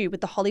interview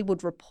with The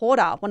Hollywood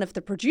Reporter, one of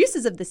the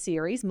producers of the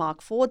series,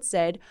 Mark Ford,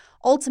 said,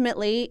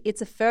 ultimately,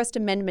 it's a First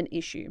Amendment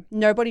issue.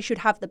 Nobody should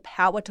have the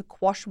power to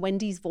quash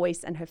Wendy's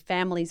voice and her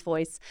family's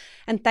voice.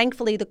 And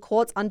thankfully, the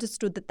courts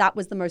understood that that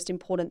was the most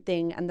important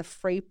thing and the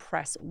free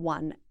press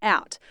won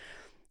out.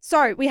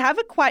 So we have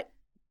a quite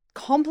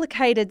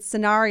complicated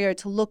scenario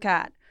to look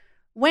at.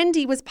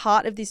 Wendy was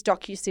part of this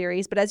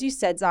docuseries, but as you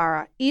said,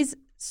 Zara, is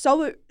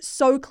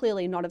so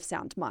clearly not of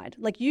sound mind.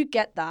 Like, you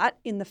get that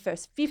in the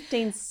first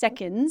 15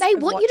 seconds. They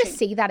want watching. you to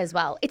see that as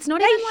well. It's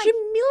not They even like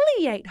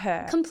humiliate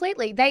her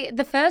completely.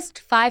 The first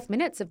 5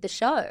 minutes of the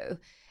show,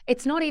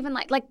 it's not even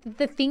like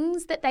the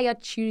things that they are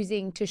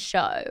choosing to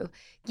show,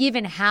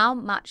 given how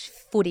much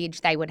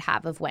footage they would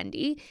have of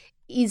Wendy,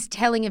 is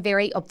telling a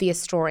very obvious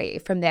story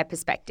from their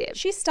perspective.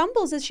 She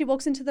stumbles as she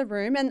walks into the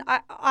room, and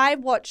I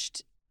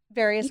watched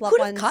various loved could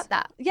ones. have cut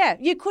that. Yeah,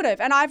 you could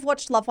have. And I've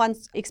watched loved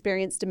ones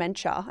experience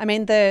dementia. I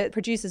mean, the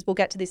producers, we'll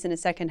get to this in a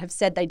second, have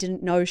said they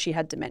didn't know she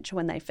had dementia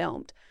when they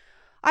filmed.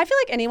 I feel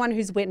like anyone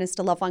who's witnessed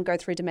a loved one go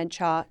through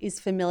dementia is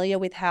familiar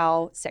with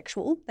how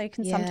sexual they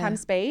can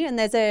sometimes be. And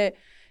there's an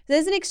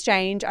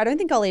exchange. I don't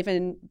think I'll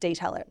even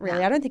detail it, really.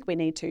 No. I don't think we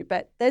need to.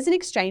 But there's an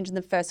exchange in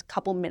the first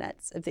couple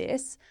minutes of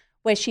this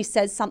where she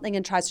says something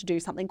and tries to do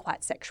something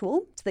quite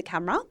sexual to the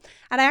camera.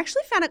 And I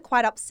actually found it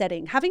quite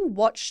upsetting, having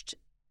watched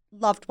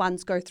loved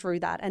ones go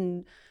through that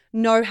and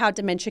know how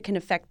dementia can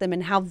affect them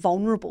and how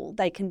vulnerable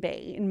they can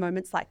be in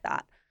moments like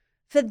that.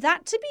 For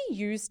that to be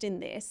used in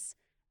this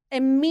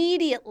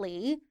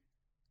immediately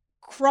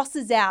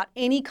crosses out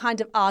any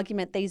kind of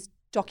argument these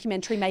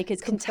documentary makers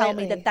can tell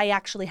me that they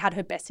actually had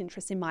her best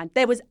interests in mind.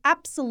 There was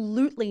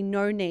absolutely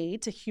no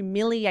need to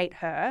humiliate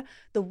her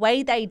the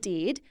way they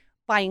did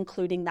by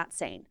including that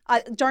scene.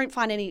 I don't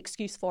find any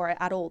excuse for it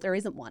at all. There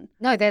isn't one.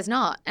 No, there's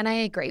not. And I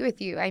agree with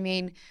you. I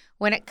mean,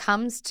 when it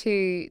comes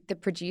to the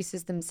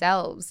producers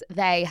themselves,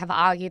 they have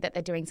argued that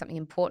they're doing something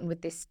important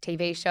with this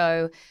TV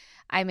show.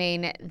 I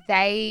mean,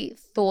 they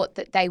thought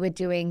that they were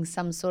doing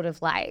some sort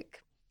of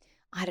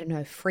I don't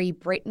know, Free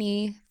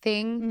Britney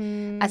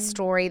thing, a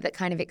story that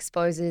kind of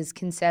exposes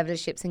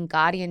conservatorships and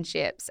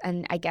guardianships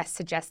and I guess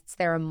suggests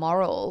they're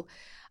immoral.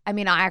 I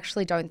mean, I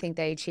actually don't think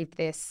they achieved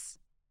this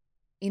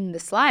in the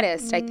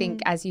slightest. I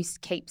think, as you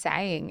keep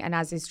saying, and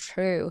as is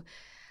true,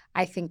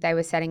 I think they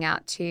were setting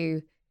out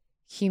to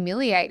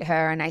humiliate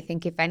her. And I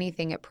think, if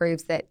anything, it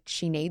proves that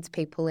she needs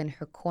people in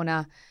her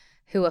corner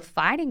who are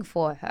fighting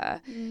for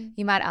her.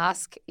 You might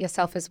ask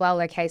yourself as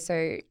well, okay,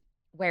 so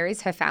where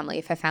is her family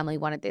if her family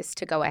wanted this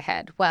to go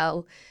ahead?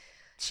 Well,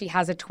 she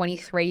has a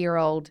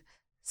 23-year-old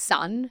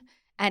son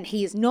and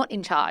he is not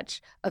in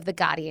charge of the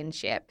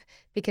guardianship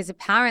because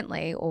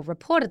apparently, or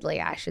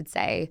reportedly, I should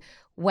say,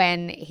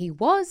 when he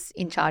was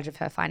in charge of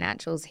her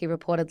financials, he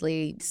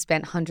reportedly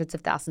spent hundreds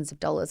of thousands of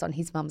dollars on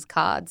his mum's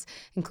cards,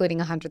 including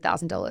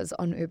 $100,000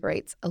 on Uber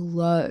Eats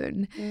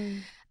alone.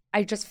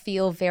 I just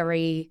feel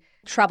very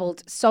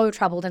troubled, so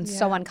troubled and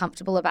so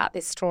uncomfortable about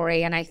this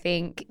story. And I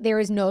think there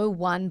is no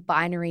one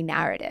binary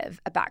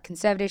narrative about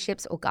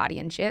conservatorships or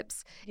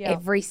guardianships.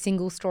 Every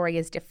single story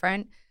is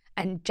different.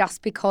 And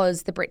just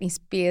because the Britney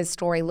Spears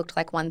story looked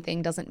like one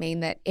thing doesn't mean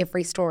that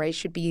every story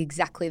should be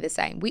exactly the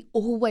same. We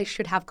always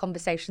should have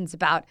conversations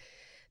about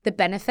the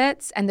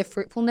benefits and the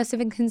fruitfulness of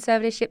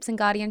conservatorships and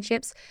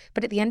guardianships.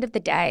 But at the end of the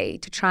day,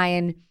 to try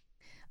and,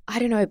 I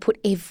don't know, put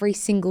every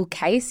single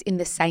case in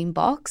the same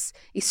box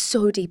is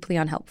so deeply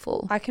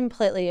unhelpful. I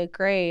completely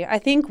agree. I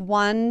think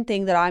one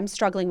thing that I'm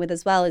struggling with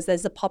as well is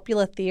there's a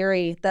popular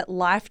theory that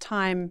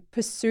Lifetime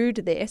pursued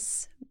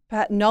this,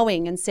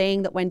 knowing and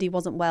seeing that Wendy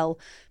wasn't well,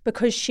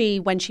 because she,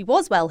 when she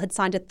was well, had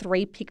signed a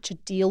 3-picture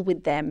deal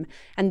with them.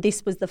 And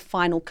this was the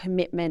final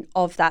commitment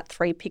of that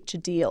 3-picture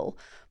deal.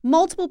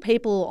 Multiple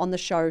people on the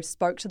show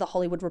spoke to The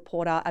Hollywood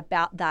Reporter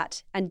about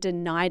that and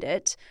denied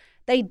it.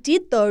 They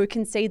did, though,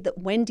 concede that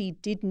Wendy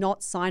did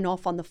not sign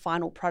off on the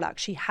final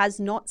product. She has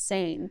not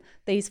seen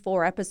these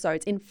 4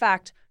 episodes. In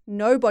fact,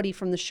 nobody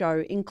from the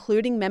show,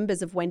 including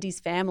members of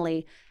Wendy's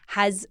family,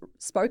 has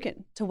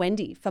spoken to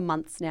Wendy for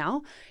months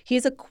now.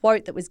 Here's a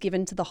quote that was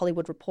given to The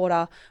Hollywood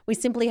Reporter. "We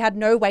simply had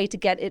no way to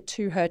get it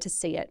to her to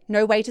see it.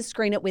 No way to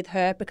screen it with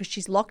her because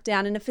she's locked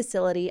down in a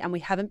facility and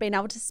we haven't been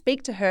able to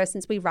speak to her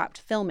since we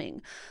wrapped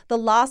filming. The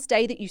last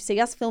day that you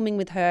see us filming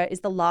with her is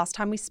the last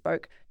time we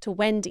spoke to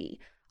Wendy."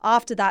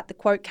 After that, the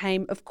quote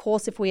came, "Of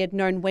course, if we had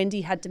known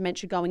Wendy had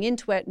dementia going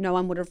into it, no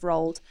one would have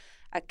rolled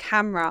a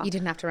camera." You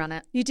didn't have to run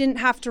it. You didn't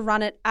have to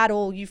run it at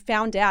all. You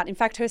found out. In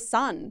fact, her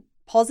son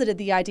posited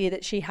the idea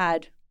that she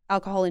had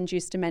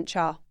alcohol-induced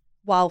dementia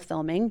while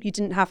filming. You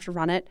didn't have to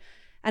run it.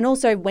 And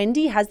also,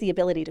 Wendy has the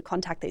ability to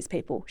contact these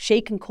people.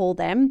 She can call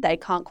them. They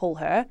can't call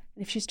her.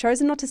 And if she's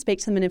chosen not to speak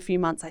to them in a few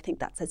months, I think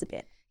that says a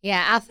bit.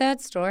 Yeah, our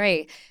third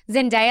story.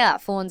 Zendaya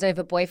fawns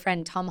over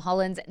boyfriend Tom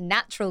Holland's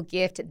natural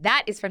gift.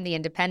 That is from The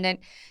Independent.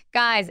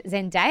 Guys,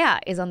 Zendaya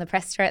is on the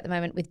press tour at the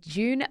moment with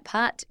Dune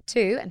Part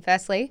 2. And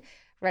firstly,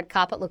 red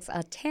carpet looks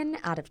a 10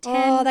 out of 10.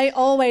 Oh, they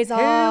always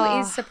are.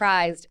 Who is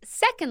surprised?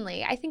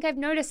 Secondly, I think I've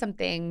noticed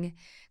something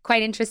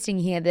quite interesting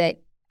here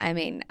that, I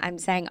mean, I'm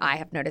saying I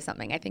have noticed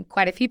something. I think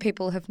quite a few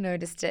people have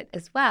noticed it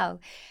as well.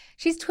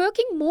 She's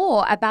talking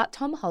more about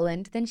Tom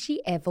Holland than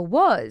she ever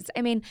was.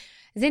 I mean,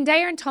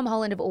 Zendaya and Tom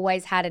Holland have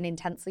always had an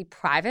intensely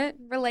private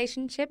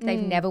relationship.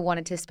 They've never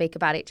wanted to speak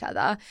about each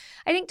other.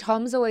 I think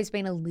Tom's always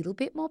been a little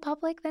bit more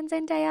public than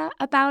Zendaya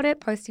about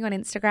it, posting on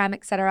Instagram,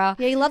 etc.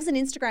 Yeah, he loves an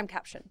Instagram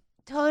caption.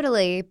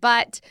 Totally.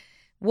 But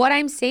what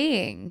I'm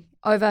seeing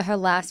over her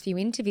last few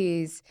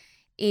interviews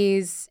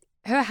is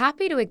her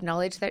happy to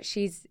acknowledge that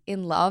she's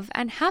in love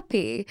and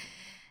happy.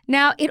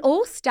 Now, it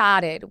all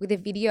started with a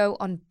video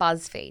on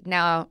BuzzFeed.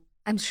 Now,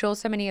 I'm sure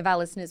so many of our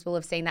listeners will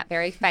have seen that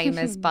very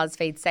famous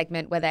BuzzFeed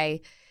segment where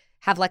they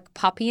have like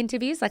puppy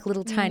interviews, like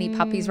little tiny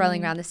puppies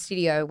rolling around the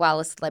studio while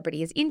a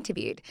celebrity is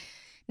interviewed.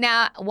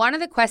 Now, one of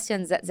the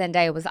questions that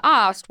Zendaya was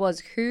asked was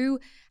who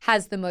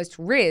has the most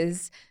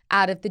Riz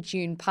out of the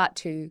Dune Part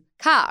 2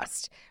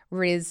 cast?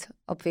 Riz,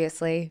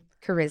 obviously,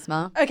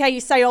 charisma. Okay, you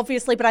say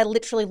obviously, but I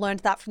literally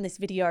learned that from this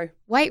video.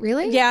 Wait,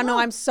 really? Yeah, no,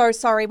 I'm so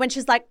sorry. When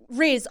she's like,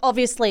 Riz,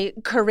 obviously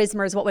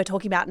charisma is what we're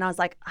talking about. And I was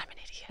like, I'm an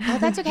idiot. Oh,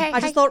 that's okay. I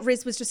just thought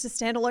Riz was just a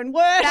standalone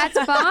word. That's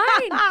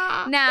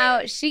fine.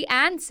 Now, she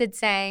answered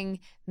saying,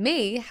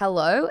 me,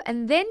 hello.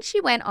 And then she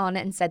went on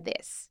and said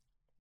this.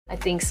 I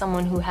think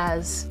someone who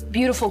has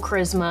beautiful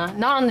charisma,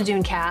 not on the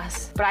Dune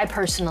cast, but I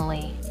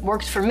personally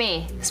worked for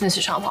me, is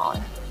Mr. Tom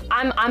Holland.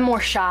 I'm more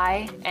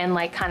shy and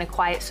like kind of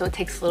quiet, so it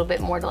takes a little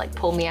bit more to like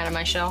pull me out of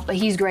my shell. But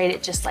he's great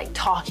at just like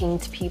talking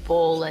to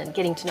people and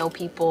getting to know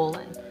people,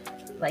 and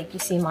like you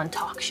see him on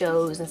talk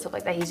shows and stuff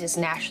like that. He's just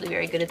naturally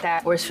very good at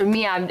that. Whereas for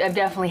me, I've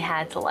definitely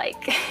had to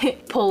like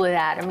pull it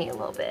out of me a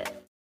little bit.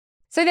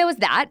 So there was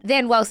that.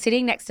 Then while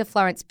sitting next to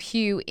Florence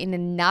Pugh in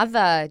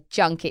another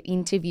junket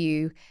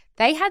interview,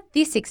 they had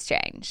this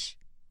exchange.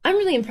 I'm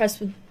really impressed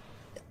with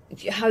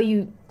how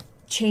you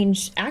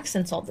change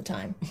accents all the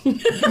time.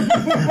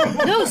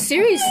 No,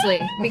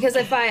 seriously. Because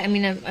if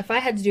I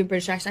had to do a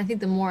British accent, I think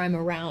the more I'm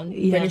around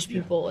British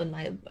people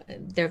and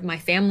they're my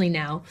family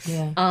now,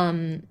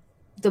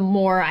 the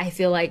more I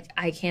feel like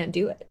I can't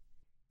do it.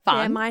 Fun.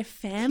 They're my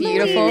family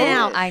Beautiful.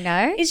 now. I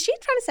know. Is she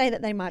trying to say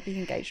that they might be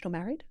engaged or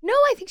married? No,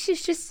 I think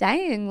she's just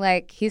saying,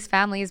 like, his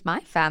family is my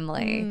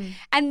family.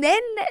 And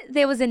then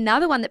there was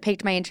another one that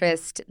piqued my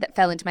interest that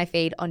fell into my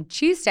feed on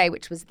Tuesday,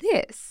 which was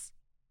this.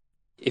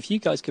 If you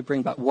guys could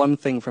bring back one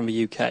thing from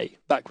the UK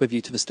back with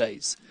you to the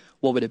States,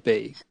 what would it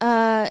be?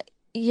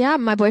 Yeah,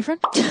 my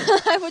boyfriend.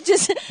 I would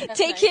just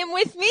take him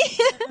with me.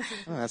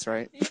 Oh, that's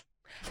right.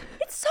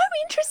 It's so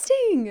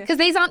interesting. Because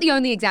these aren't the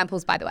only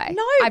examples, by the way.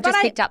 No, I've but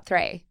just picked up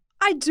 3.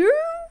 I do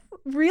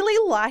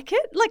really like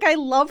it. Like, I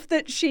love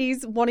that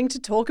she's wanting to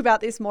talk about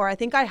this more. I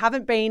think I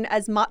haven't been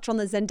as much on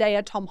the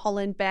Zendaya, Tom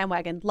Holland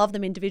bandwagon. Love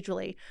them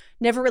individually.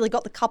 Never really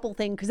got the couple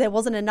thing because there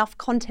wasn't enough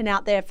content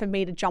out there for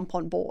me to jump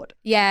on board.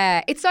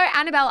 Yeah. It's so,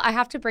 Annabelle, I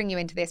have to bring you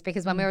into this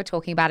because when we were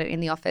talking about it in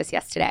the office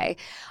yesterday,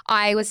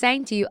 I was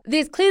saying to you,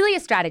 there's clearly a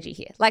strategy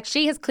here. Like,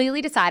 she has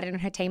clearly decided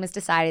and her team has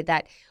decided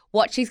that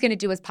what she's going to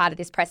do as part of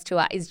this press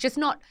tour is just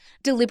not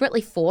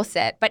deliberately force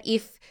it, but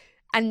if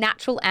a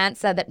natural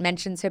answer that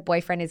mentions her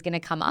boyfriend is going to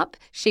come up,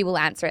 she will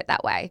answer it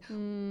that way.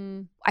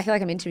 I feel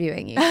like I'm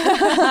interviewing you.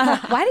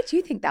 Why did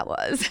you think that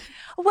was?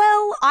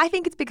 Well, I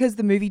think it's because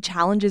the movie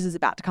Challenges is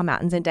about to come out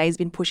and Zendaya's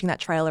been pushing that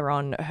trailer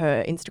on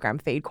her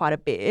Instagram feed quite a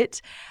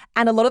bit.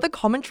 And a lot of the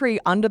commentary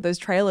under those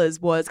trailers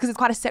was, because it's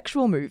quite a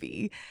sexual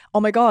movie, oh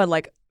my God,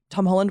 like,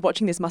 Tom Holland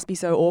watching this must be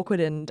so awkward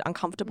and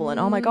uncomfortable and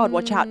oh my God,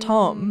 watch out,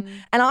 Tom.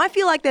 And I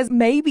feel like there's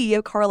maybe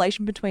a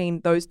correlation between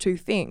those two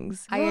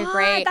things. I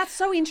agree. That's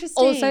so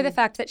interesting. Also, the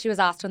fact that she was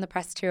asked on the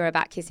press tour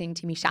about kissing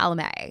Timothée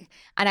Chalamet.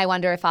 And I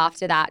wonder if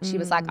after that she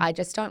was like, I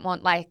just don't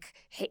want, like,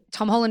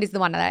 Tom Holland is the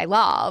one that I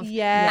love.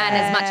 Yeah. And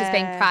as much as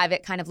being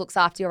private kind of looks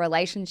after your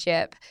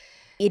relationship,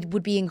 it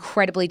would be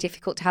incredibly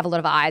difficult to have a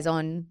lot of eyes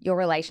on your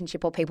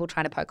relationship or people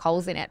trying to poke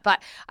holes in it.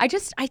 But I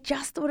just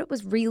thought it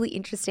was really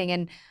interesting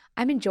and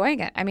I'm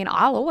enjoying it. I mean,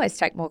 I'll always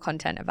take more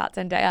content about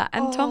Zendaya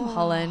and Tom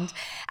Holland.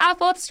 Our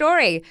 4th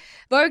story,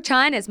 Vogue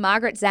China's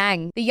Margaret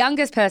Zhang, the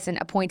youngest person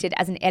appointed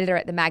as an editor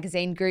at the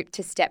magazine group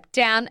to step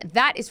down.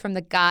 That is from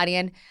The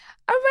Guardian.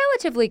 A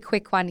relatively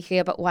quick one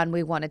here, but one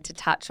we wanted to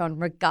touch on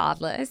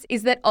regardless,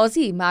 is that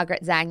Aussie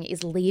Margaret Zhang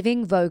is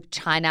leaving Vogue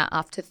China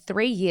after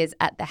 3 years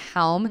at the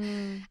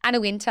helm. Anna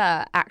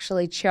Wintour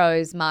actually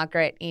chose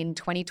Margaret in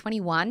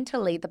 2021 to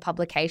lead the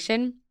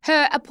publication.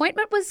 Her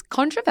appointment was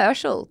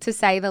controversial, to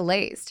say the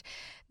least.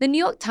 The New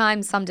York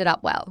Times summed it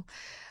up well.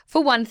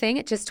 For one thing,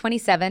 at just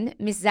 27,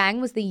 Miss Zhang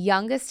was the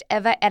youngest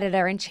ever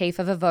editor-in-chief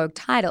of a Vogue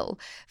title.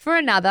 For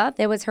another,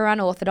 there was her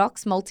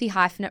unorthodox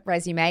multi-hyphenate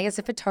resume as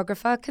a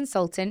photographer,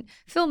 consultant,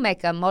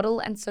 filmmaker,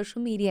 model, and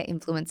social media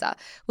influencer,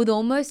 with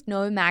almost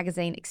no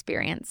magazine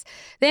experience.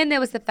 Then there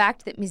was the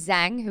fact that Miss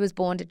Zhang, who was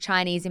born to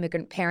Chinese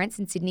immigrant parents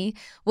in Sydney,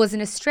 was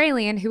an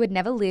Australian who had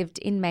never lived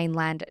in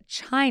mainland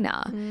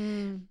China.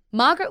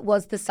 Margaret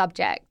was the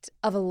subject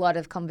of a lot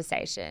of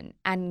conversation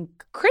and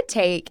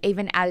critique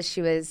even as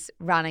she was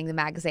running the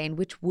magazine,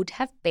 which would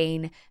have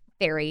been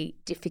very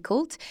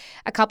difficult.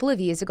 A couple of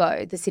years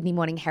ago, the Sydney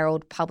Morning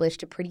Herald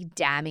published a pretty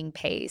damning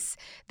piece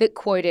that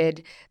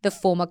quoted the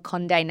former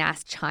Condé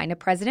Nast China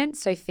president,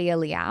 Sophia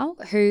Liao,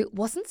 who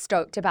wasn't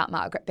stoked about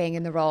Margaret being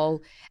in the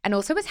role and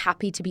also was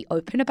happy to be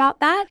open about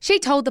that. She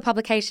told the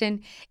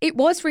publication, "It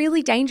was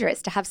really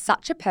dangerous to have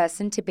such a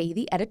person to be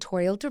the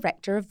editorial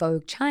director of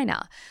Vogue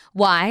China.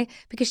 Why?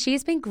 Because she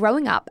has been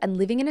growing up and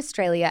living in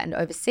Australia and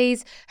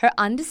overseas. Her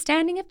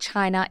understanding of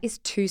China is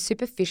too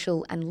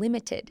superficial and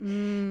limited."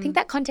 I think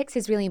that context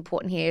is really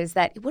important here, is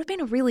that it would have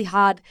been a really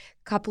hard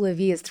couple of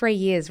years, 3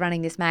 years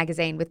running this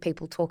magazine with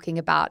people talking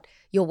about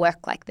your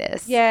work like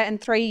this. Yeah,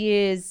 and 3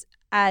 years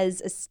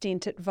as a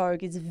stint at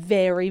Vogue is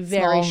very,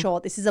 very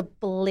short. This is a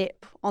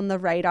blip on the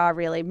radar,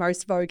 really.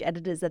 Most Vogue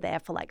editors are there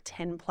for like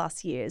 10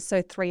 plus years.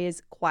 So 3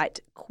 is quite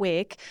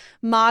quick.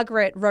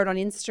 Margaret wrote on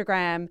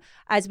Instagram,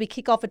 "As we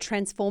kick off a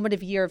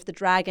transformative year of the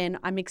dragon,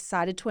 I'm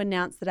excited to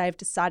announce that I've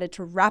decided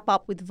to wrap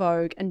up with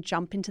Vogue and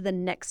jump into the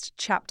next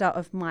chapter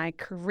of my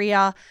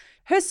career."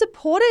 Her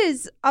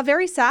supporters are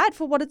very sad,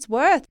 for what it's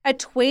worth. A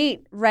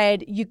tweet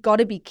read, "You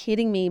gotta be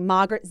kidding me,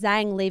 Margaret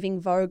Zhang leaving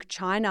Vogue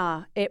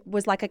China." It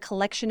was like a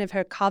collection of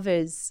her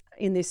covers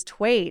in this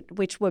tweet,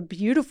 which were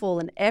beautiful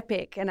and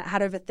epic, and it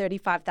had over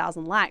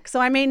 35,000 likes. So,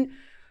 I mean,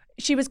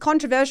 she was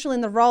controversial in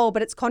the role,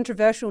 but it's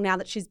controversial now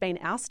that she's been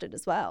ousted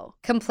as well.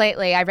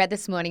 Completely. I read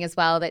this morning as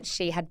well that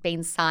she had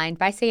been signed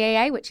by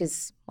CAA, which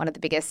is one of the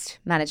biggest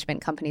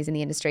management companies in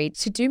the industry,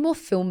 to do more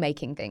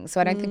filmmaking things. So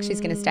I don't think she's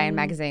going to stay in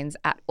magazines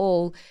at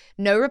all.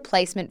 No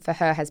replacement for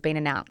her has been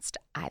announced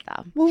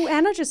either. Will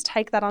Anna just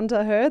take that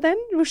under her then?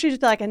 Will she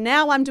just be like, and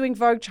now I'm doing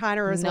Vogue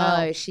China as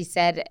well? No, she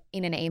said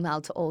in an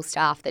email to all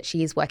staff that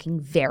she is working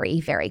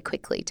very, very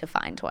quickly to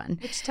find one.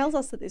 Which tells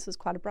us that this was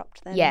quite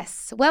abrupt then.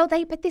 Yes. Well,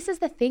 but this is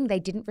the thing. They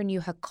didn't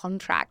renew her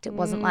contract. It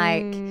wasn't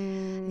like,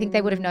 I think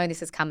they would have known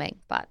this is coming,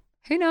 but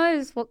Who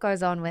knows what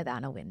goes on with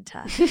Anna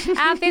Winter?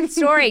 Our fifth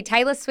story,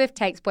 Taylor Swift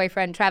takes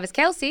boyfriend Travis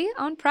Kelce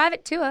on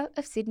private tour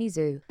of Sydney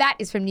Zoo. That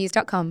is from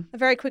news.com. A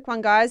very quick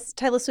one, guys.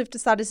 Taylor Swift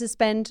decided to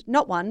spend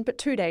not 1, but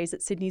 2 days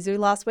at Sydney Zoo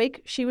last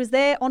week. She was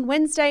there on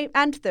Wednesday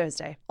and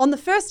Thursday. On the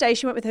first day,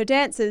 she went with her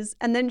dancers,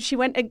 and then she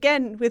went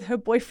again with her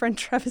boyfriend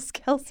Travis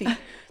Kelce.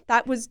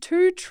 That was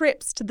 2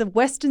 trips to the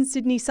Western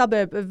Sydney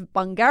suburb of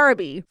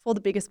Bungarraby for the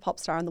biggest pop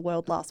star in the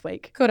world last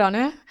week. Good on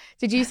her.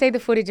 Did you see the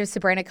footage of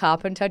Sabrina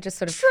Carpenter just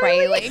sort of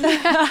trailing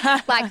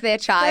like their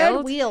Third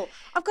child? wheel.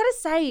 I've got to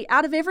say,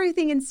 out of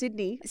everything in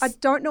Sydney, I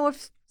don't know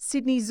if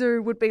Sydney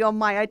Zoo would be on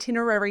my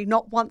itinerary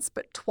not once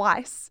but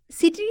twice.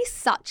 Sydney's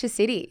such a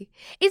city.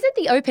 Is it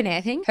the open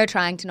air thing? Her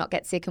trying to not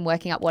get sick and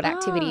working out what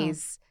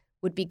activities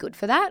would be good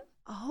for that?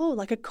 Oh,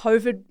 like a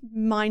COVID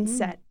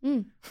mindset.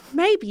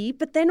 Maybe,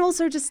 but then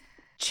also just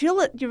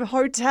chill at your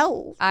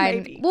hotel,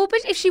 maybe. Well,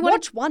 but if she wanted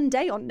Watch one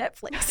day on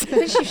Netflix. But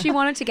if she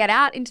wanted to get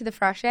out into the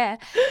fresh air.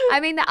 I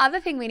mean, the other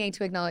thing we need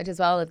to acknowledge as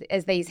well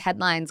is these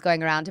headlines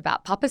going around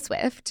about Papa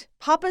Swift.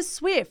 Papa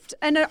Swift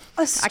and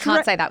I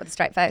can't say that with a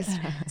straight face.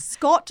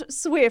 Scott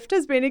Swift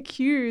has been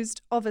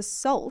accused of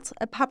assault.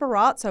 A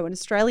paparazzo, an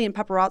Australian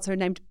paparazzo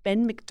named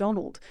Ben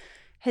McDonald,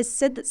 has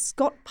said that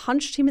Scott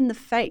punched him in the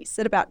face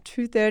at about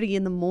 2:30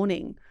 in the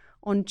morning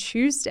on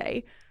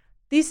Tuesday.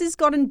 This has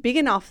gotten big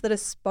enough that a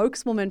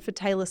spokeswoman for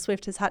Taylor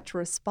Swift has had to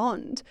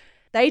respond.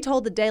 They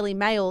told the Daily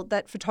Mail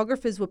that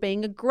photographers were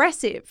being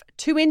aggressive.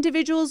 2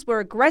 individuals were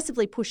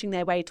aggressively pushing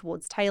their way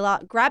towards Taylor,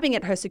 grabbing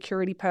at her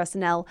security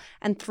personnel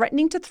and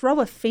threatening to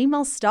throw a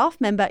female staff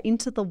member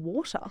into the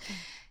water.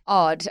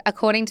 Odd.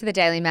 According to the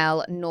Daily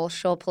Mail, North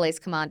Shore Police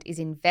Command is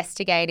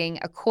investigating.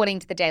 According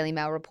to the Daily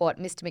Mail report,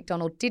 Mr.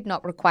 McDonald did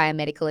not require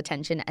medical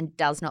attention and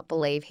does not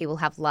believe he will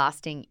have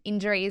lasting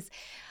injuries.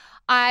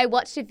 I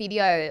watched a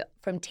video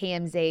from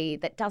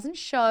TMZ that doesn't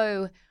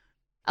show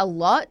a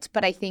lot,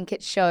 but I think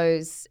it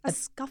shows a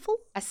scuffle?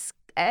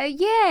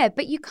 Yeah,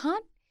 but you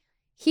can't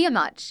hear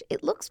much.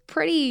 It looks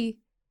pretty...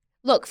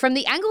 Look, from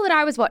the angle that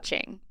I was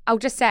watching, I'll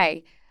just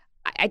say,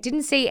 I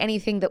didn't see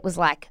anything that was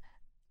like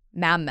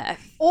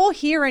mammoth. Or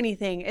hear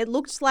anything. It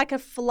looked like a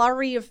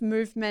flurry of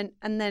movement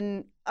and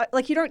then,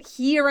 like, you don't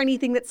hear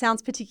anything that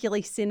sounds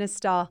particularly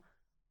sinister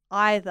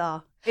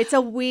either. It's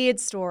a weird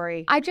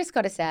story. I just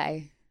got to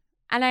say...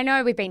 And I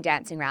know we've been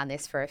dancing around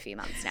this for a few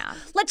months now.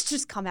 Let's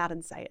just come out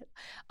and say it.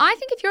 I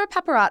think if you're a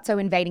paparazzo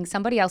invading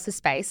somebody else's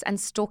space and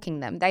stalking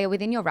them, they are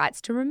within your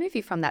rights to remove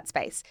you from that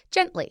space.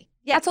 Gently.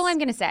 Yes. That's all I'm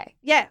going to say.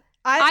 Yeah.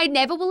 I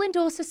never will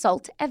endorse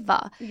assault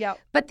ever. Yep.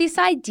 But this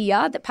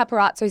idea that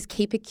paparazzos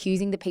keep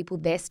accusing the people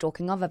they're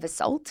stalking of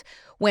assault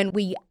when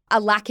we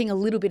are lacking a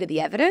little bit of the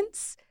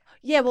evidence...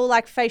 Yeah, well,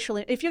 like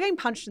if you're getting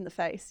punched in the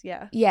face,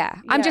 yeah. Yeah.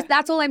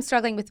 That's all I'm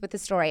struggling with the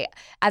story.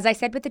 As I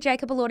said with the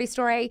Jacob Elordi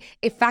story,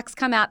 if facts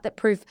come out that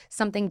prove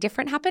something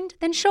different happened,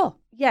 then sure.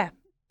 Yeah,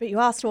 but you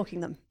are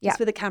stalking them. Yeah. Just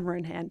with a camera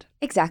in hand.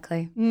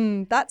 Exactly.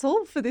 That's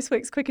all for this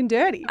week's Quick and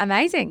Dirty.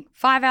 Amazing.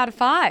 5 out of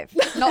 5.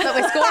 Not that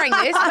we're scoring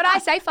this, but I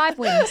say 5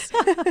 wins.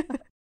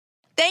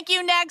 Thank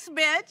you, next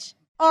bitch.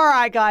 All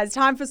right, guys,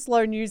 time for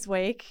Slow News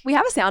Week. We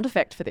have a sound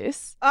effect for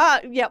this.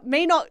 Yeah,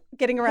 me not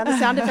getting around the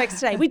sound effects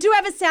today. We do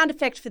have a sound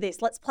effect for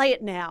this. Let's play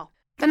it now.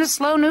 Then it's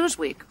Slow News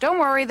Week. Don't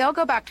worry, they'll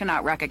go back to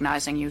not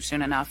recognizing you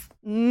soon enough.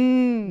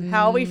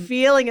 How are we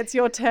feeling? It's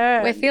your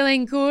turn. We're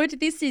feeling good.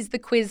 This is the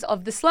quiz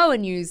of the slower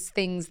news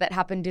things that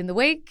happened in the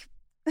week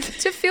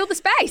to fill the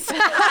space.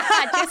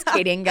 Just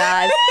kidding,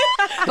 guys.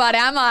 But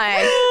am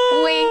I?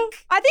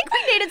 Wink. I think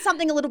we needed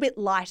something a little bit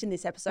light in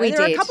this episode. We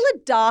There are did. a couple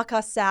of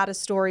darker, sadder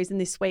stories in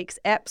this week's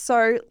ep,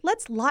 so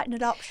let's lighten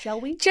it up,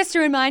 shall we? Just a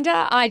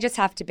reminder, I just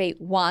have to beat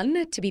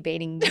 1 to be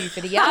beating you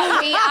for the year.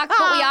 we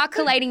are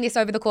collating this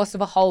over the course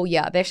of a whole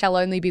year. There shall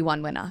only be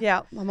 1 winner.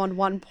 Yeah, I'm on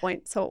 1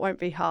 point, so it won't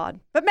be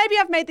hard. But maybe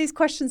I've made these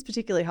questions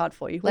particularly hard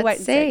for you. We'll wait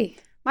Let's and see.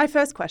 My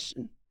first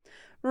question.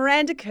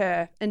 Miranda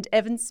Kerr and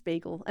Evan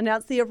Spiegel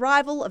announced the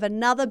arrival of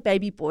another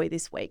baby boy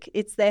this week.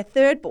 It's their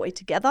 3rd boy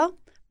together.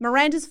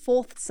 Miranda's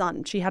 4th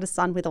son. She had a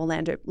son with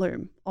Orlando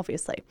Bloom,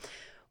 obviously.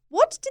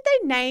 What did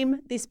they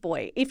name this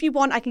boy? If you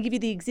want, I can give you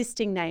the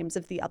existing names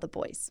of the other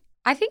boys.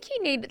 I think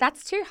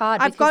that's too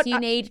hard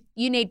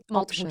you need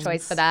multiple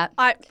choice for that.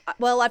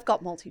 I've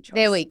got multi-choice.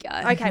 There we go.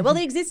 Okay, well,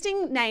 the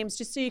existing names,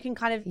 just so you can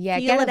kind of feel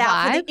get it a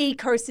out for vibe. the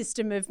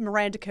ecosystem of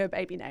Miranda Kerr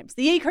baby names.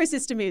 The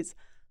ecosystem is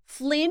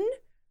Flynn,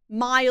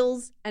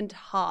 Miles, and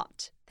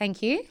Hart.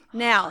 Thank you.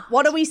 Now,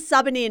 what are we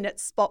subbing in at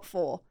spot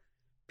 4?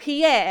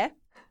 Pierre,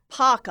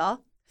 Parker,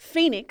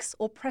 Phoenix,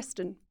 or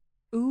Preston?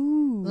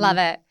 Ooh. Love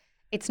it.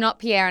 It's not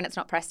Pierre and it's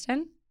not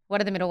Preston.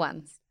 What are the middle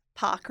ones?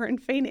 Parker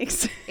and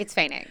Phoenix. It's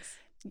Phoenix.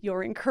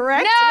 You're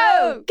incorrect.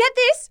 No! Get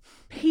this.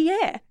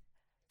 Pierre.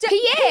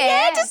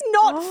 Pierre does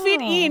not fit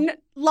in,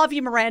 love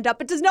you, Miranda,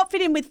 but does not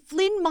fit in with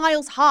Flynn,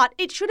 Miles, Hart.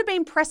 It should have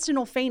been Preston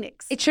or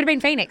Phoenix. It should have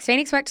been Phoenix.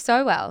 Phoenix worked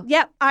so well.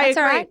 Yep, I That's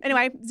agree. all right.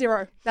 Anyway,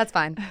 0. That's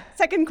fine.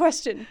 Second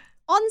question.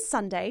 On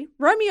Sunday,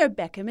 Romeo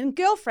Beckham and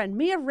girlfriend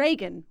Mia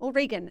Regan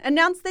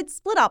announced they'd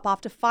split up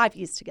after 5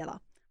 years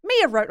together.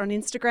 Mia wrote on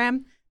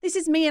Instagram, "This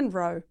is me and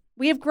Ro.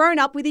 We have grown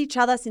up with each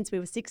other since we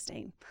were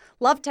 16.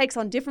 Love takes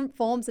on different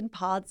forms and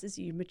paths as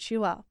you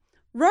mature.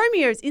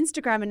 Romeo's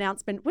Instagram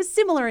announcement was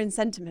similar in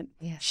sentiment,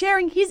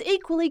 sharing his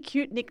equally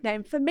cute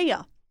nickname for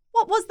Mia.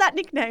 What was that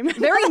nickname?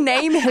 Very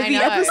name-heavy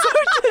episode.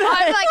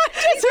 I'm like,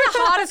 these are the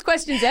hardest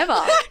questions ever.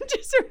 I'm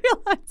just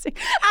realising.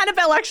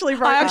 Annabelle actually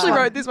wrote I actually this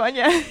one. wrote this one,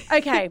 yeah.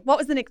 Okay, what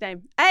was the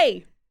nickname?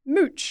 A,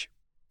 Mooch.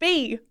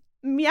 B,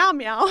 Meow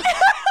Meow.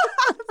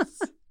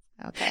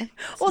 Okay.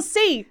 Or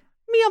C,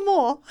 Mia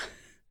Moore.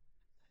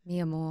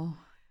 Mia Moore.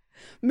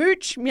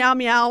 Mooch, Meow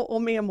Meow,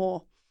 or Mia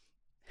Moore.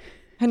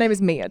 Her name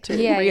is Mia, to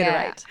reiterate.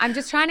 Yeah. I'm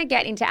just trying to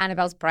get into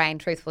Annabelle's brain,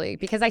 truthfully,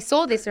 because I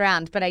saw this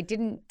around, but I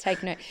didn't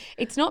take note.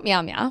 It's not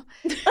Meow Meow.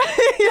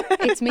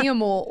 It's Mia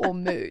Moore or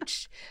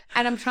Mooch.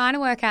 And I'm trying to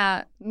work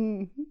out,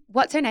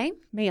 what's her name?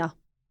 Mia.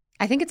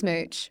 I think it's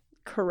Mooch.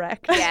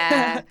 Correct.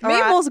 Yeah.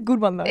 Mia Moore's a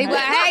good one, though. Hey,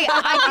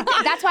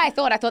 that's why I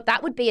thought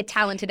that would be a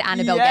talented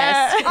Annabelle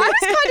Yeah. guest. I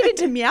was kind of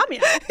into Meow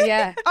Meow.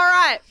 Yeah. All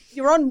right,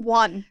 you're on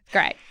one.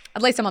 Great.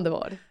 At least I'm on the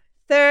board.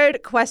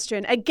 Third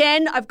question.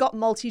 Again, I've got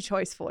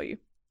multi-choice for you.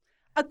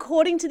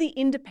 According to The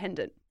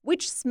Independent,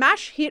 which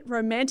smash hit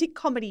romantic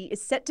comedy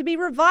is set to be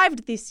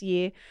revived this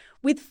year,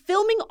 with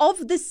filming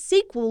of the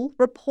sequel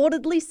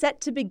reportedly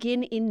set to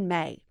begin in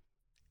May?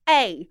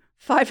 A,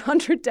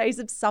 500 Days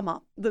of Summer,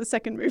 the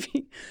second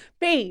movie.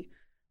 B,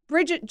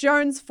 Bridget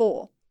Jones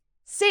 4.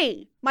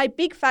 C, My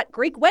Big Fat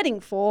Greek Wedding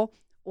 4.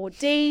 Or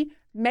D,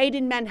 Made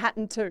in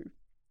Manhattan 2.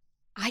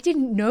 I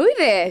didn't know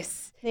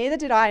this. Neither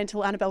did I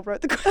until Annabelle wrote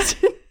the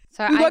question.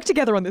 So We worked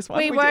together on this one.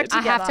 We worked did.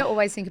 I have to together.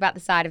 always think about the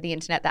side of the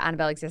internet that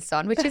Annabelle exists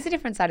on, which is a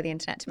different side of the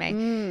internet to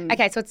me.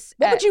 Okay, so it's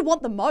What would you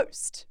want the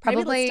most? Maybe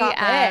probably let's start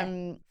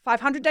there.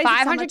 500 Days of Summer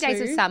 500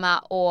 Days of 2. Summer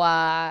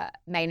or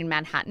Made in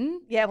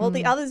Manhattan. Yeah, well,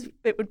 the others,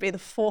 it would be the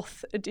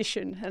fourth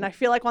edition. And I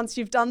feel like once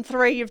you've done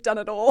 3, you've done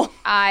it all.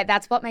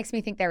 That's what makes me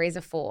think there is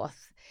a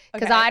fourth.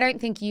 Because Okay. I don't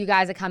think you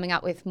guys are coming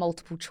up with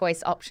multiple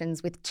choice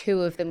options with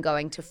 2 of them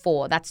going to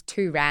 4. That's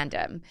too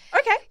random.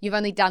 Okay. You've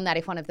only done that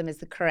if one of them is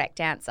the correct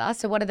answer.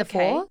 So what are the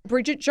 4?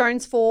 Bridget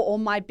Jones 4 or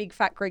My Big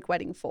Fat Greek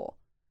Wedding 4.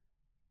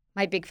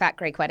 My Big Fat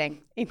Greek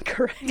Wedding.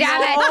 Incorrect.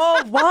 Damn it.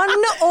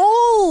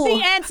 Oh, 1-1.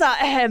 The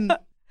answer,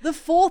 the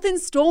 4th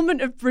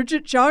installment of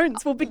Bridget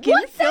Jones will begin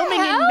What the filming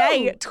in hell?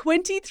 May.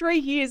 23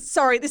 years.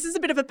 Sorry, this is a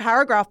bit of a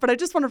paragraph, but I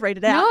just want to read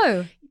it out.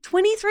 No.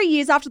 23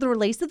 years after the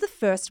release of the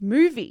first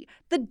movie,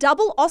 the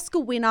double Oscar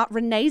winner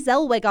Renee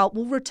Zellweger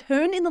will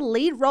return in the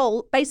lead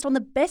role based on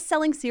the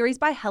best-selling series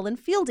by Helen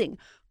Fielding.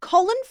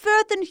 Colin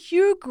Firth and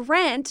Hugh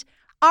Grant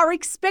are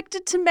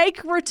expected to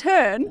make a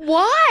return.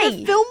 Why?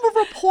 The film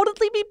will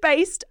reportedly be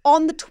based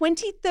on the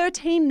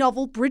 2013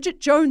 novel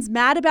Bridget Jones,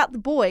 Mad About the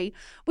Boy,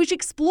 which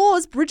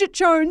explores Bridget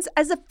Jones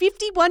as a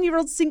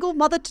 51-year-old single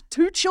mother to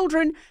 2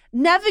 children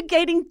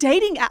navigating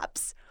dating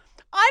apps.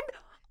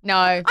 No.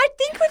 I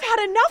think we've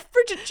had enough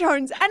Bridget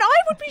Jones, and I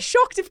would be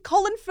shocked if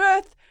Colin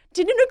Firth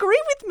didn't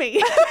agree with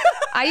me.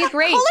 I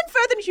agree. Colin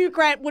Firth and Hugh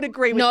Grant would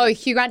agree with No, me.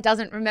 Hugh Grant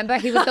doesn't. Remember,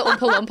 he was the Oompa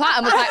Loompa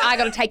and was like, I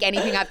got to take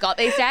anything I've got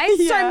these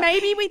days. So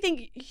maybe we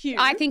think Hugh.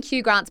 I think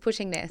Hugh Grant's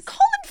pushing this. Colin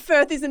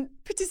Firth isn't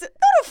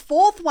not a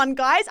 4th one,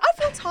 guys.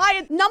 I feel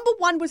tired. Number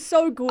 1 was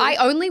so good. I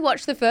only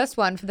watched the first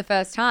one for the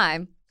first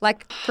time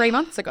like 3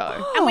 months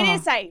ago. And we need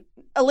to say,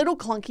 a little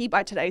clunky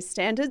by today's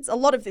standards. A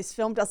lot of this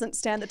film doesn't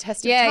stand the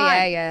test of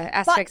time.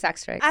 Yeah. But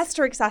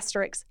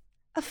Asterisk.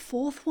 A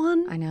 4th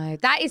one? I know.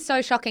 That is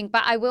so shocking.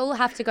 But I will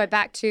have to go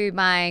back to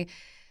my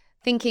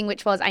thinking,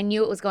 which was I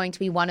knew it was going to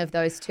be one of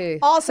those 2.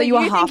 Oh, so you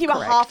half think you were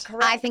correct. half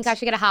correct? I think I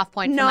should get a half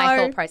point No. for my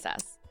thought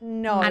process.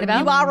 No. Annabelle?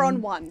 You are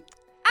on 1.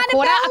 A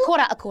quarter.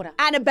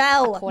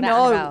 Annabelle. A quarter,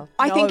 no. Annabelle.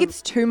 I think No.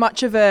 it's too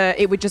much of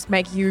it would just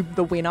make you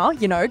the winner,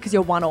 because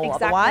you're 1-1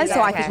 Exactly, otherwise. So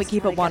yeah, I think we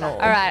keep it 1-1. All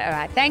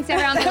right. Thanks,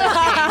 everyone, for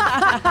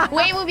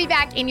listening. We will be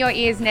back in your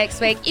ears next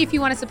week. If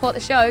you want to support the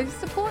show,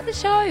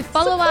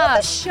 Follow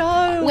us.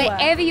 Show.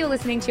 Wherever you're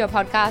listening to your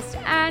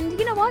podcast. And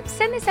you know what?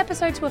 Send this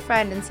episode to a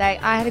friend and say,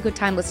 I had a good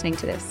time listening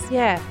to this.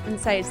 Yeah, and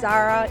say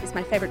Zara is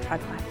my favourite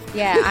trad wife.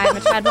 Yeah, I'm a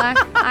trad wife.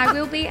 I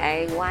will be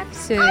a wife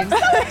soon. I'm so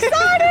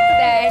excited.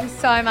 Thanks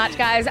so much,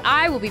 guys.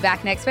 I will be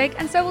back next week,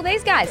 and so will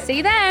these guys. See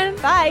you then.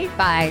 Bye.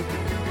 Bye.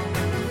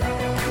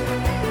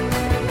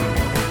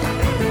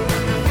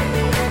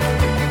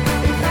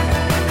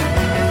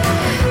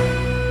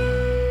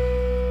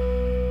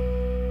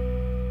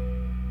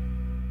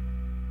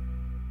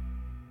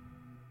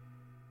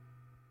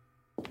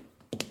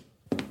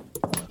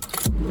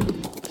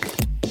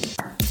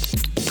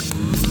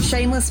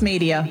 Shameless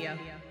Media.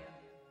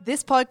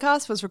 This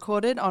podcast was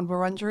recorded on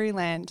Wurundjeri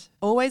land.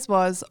 Always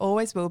was,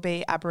 always will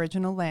be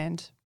Aboriginal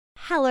land.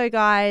 Hello,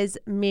 guys.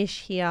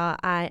 Mish here.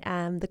 I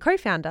am the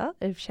co-founder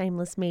of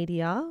Shameless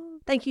Media.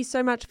 Thank you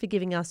so much for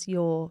giving us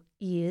your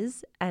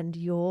ears and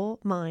your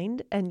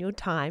mind and your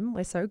time.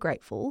 We're so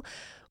grateful.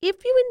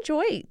 If you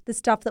enjoy the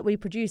stuff that we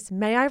produce,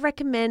 may I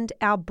recommend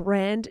our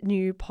brand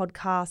new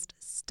podcast,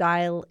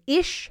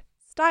 Style-ish.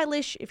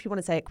 Stylish, if you want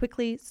to say it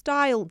quickly.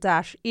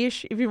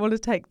 Style-ish, if you want to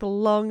take the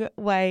long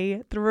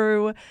way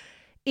through.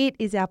 It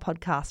is our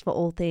podcast for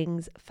all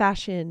things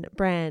fashion,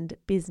 brand,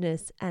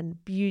 business,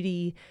 and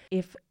beauty.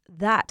 If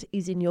that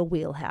is in your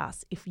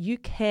wheelhouse. If you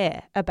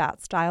care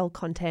about style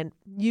content,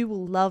 you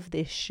will love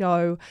this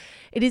show.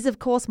 It is, of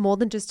course, more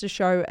than just a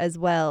show as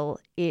well.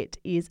 It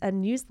is a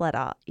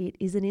newsletter. It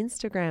is an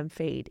Instagram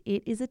feed.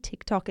 It is a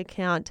TikTok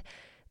account.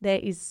 There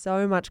is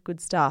so much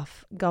good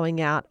stuff going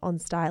out on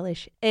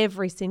Stylish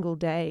every single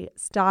day,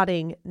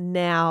 starting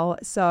now.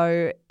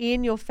 So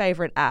in your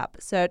favorite app,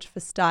 search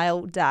for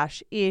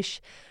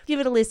Style-ish. Give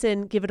it a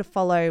listen, give it a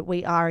follow.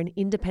 We are an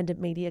independent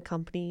media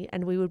company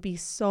and we would be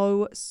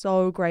so,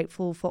 so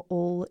grateful for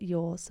all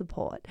your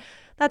support.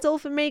 That's all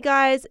from me,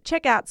 guys.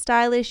 Check out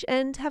Stylish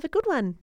and have a good one.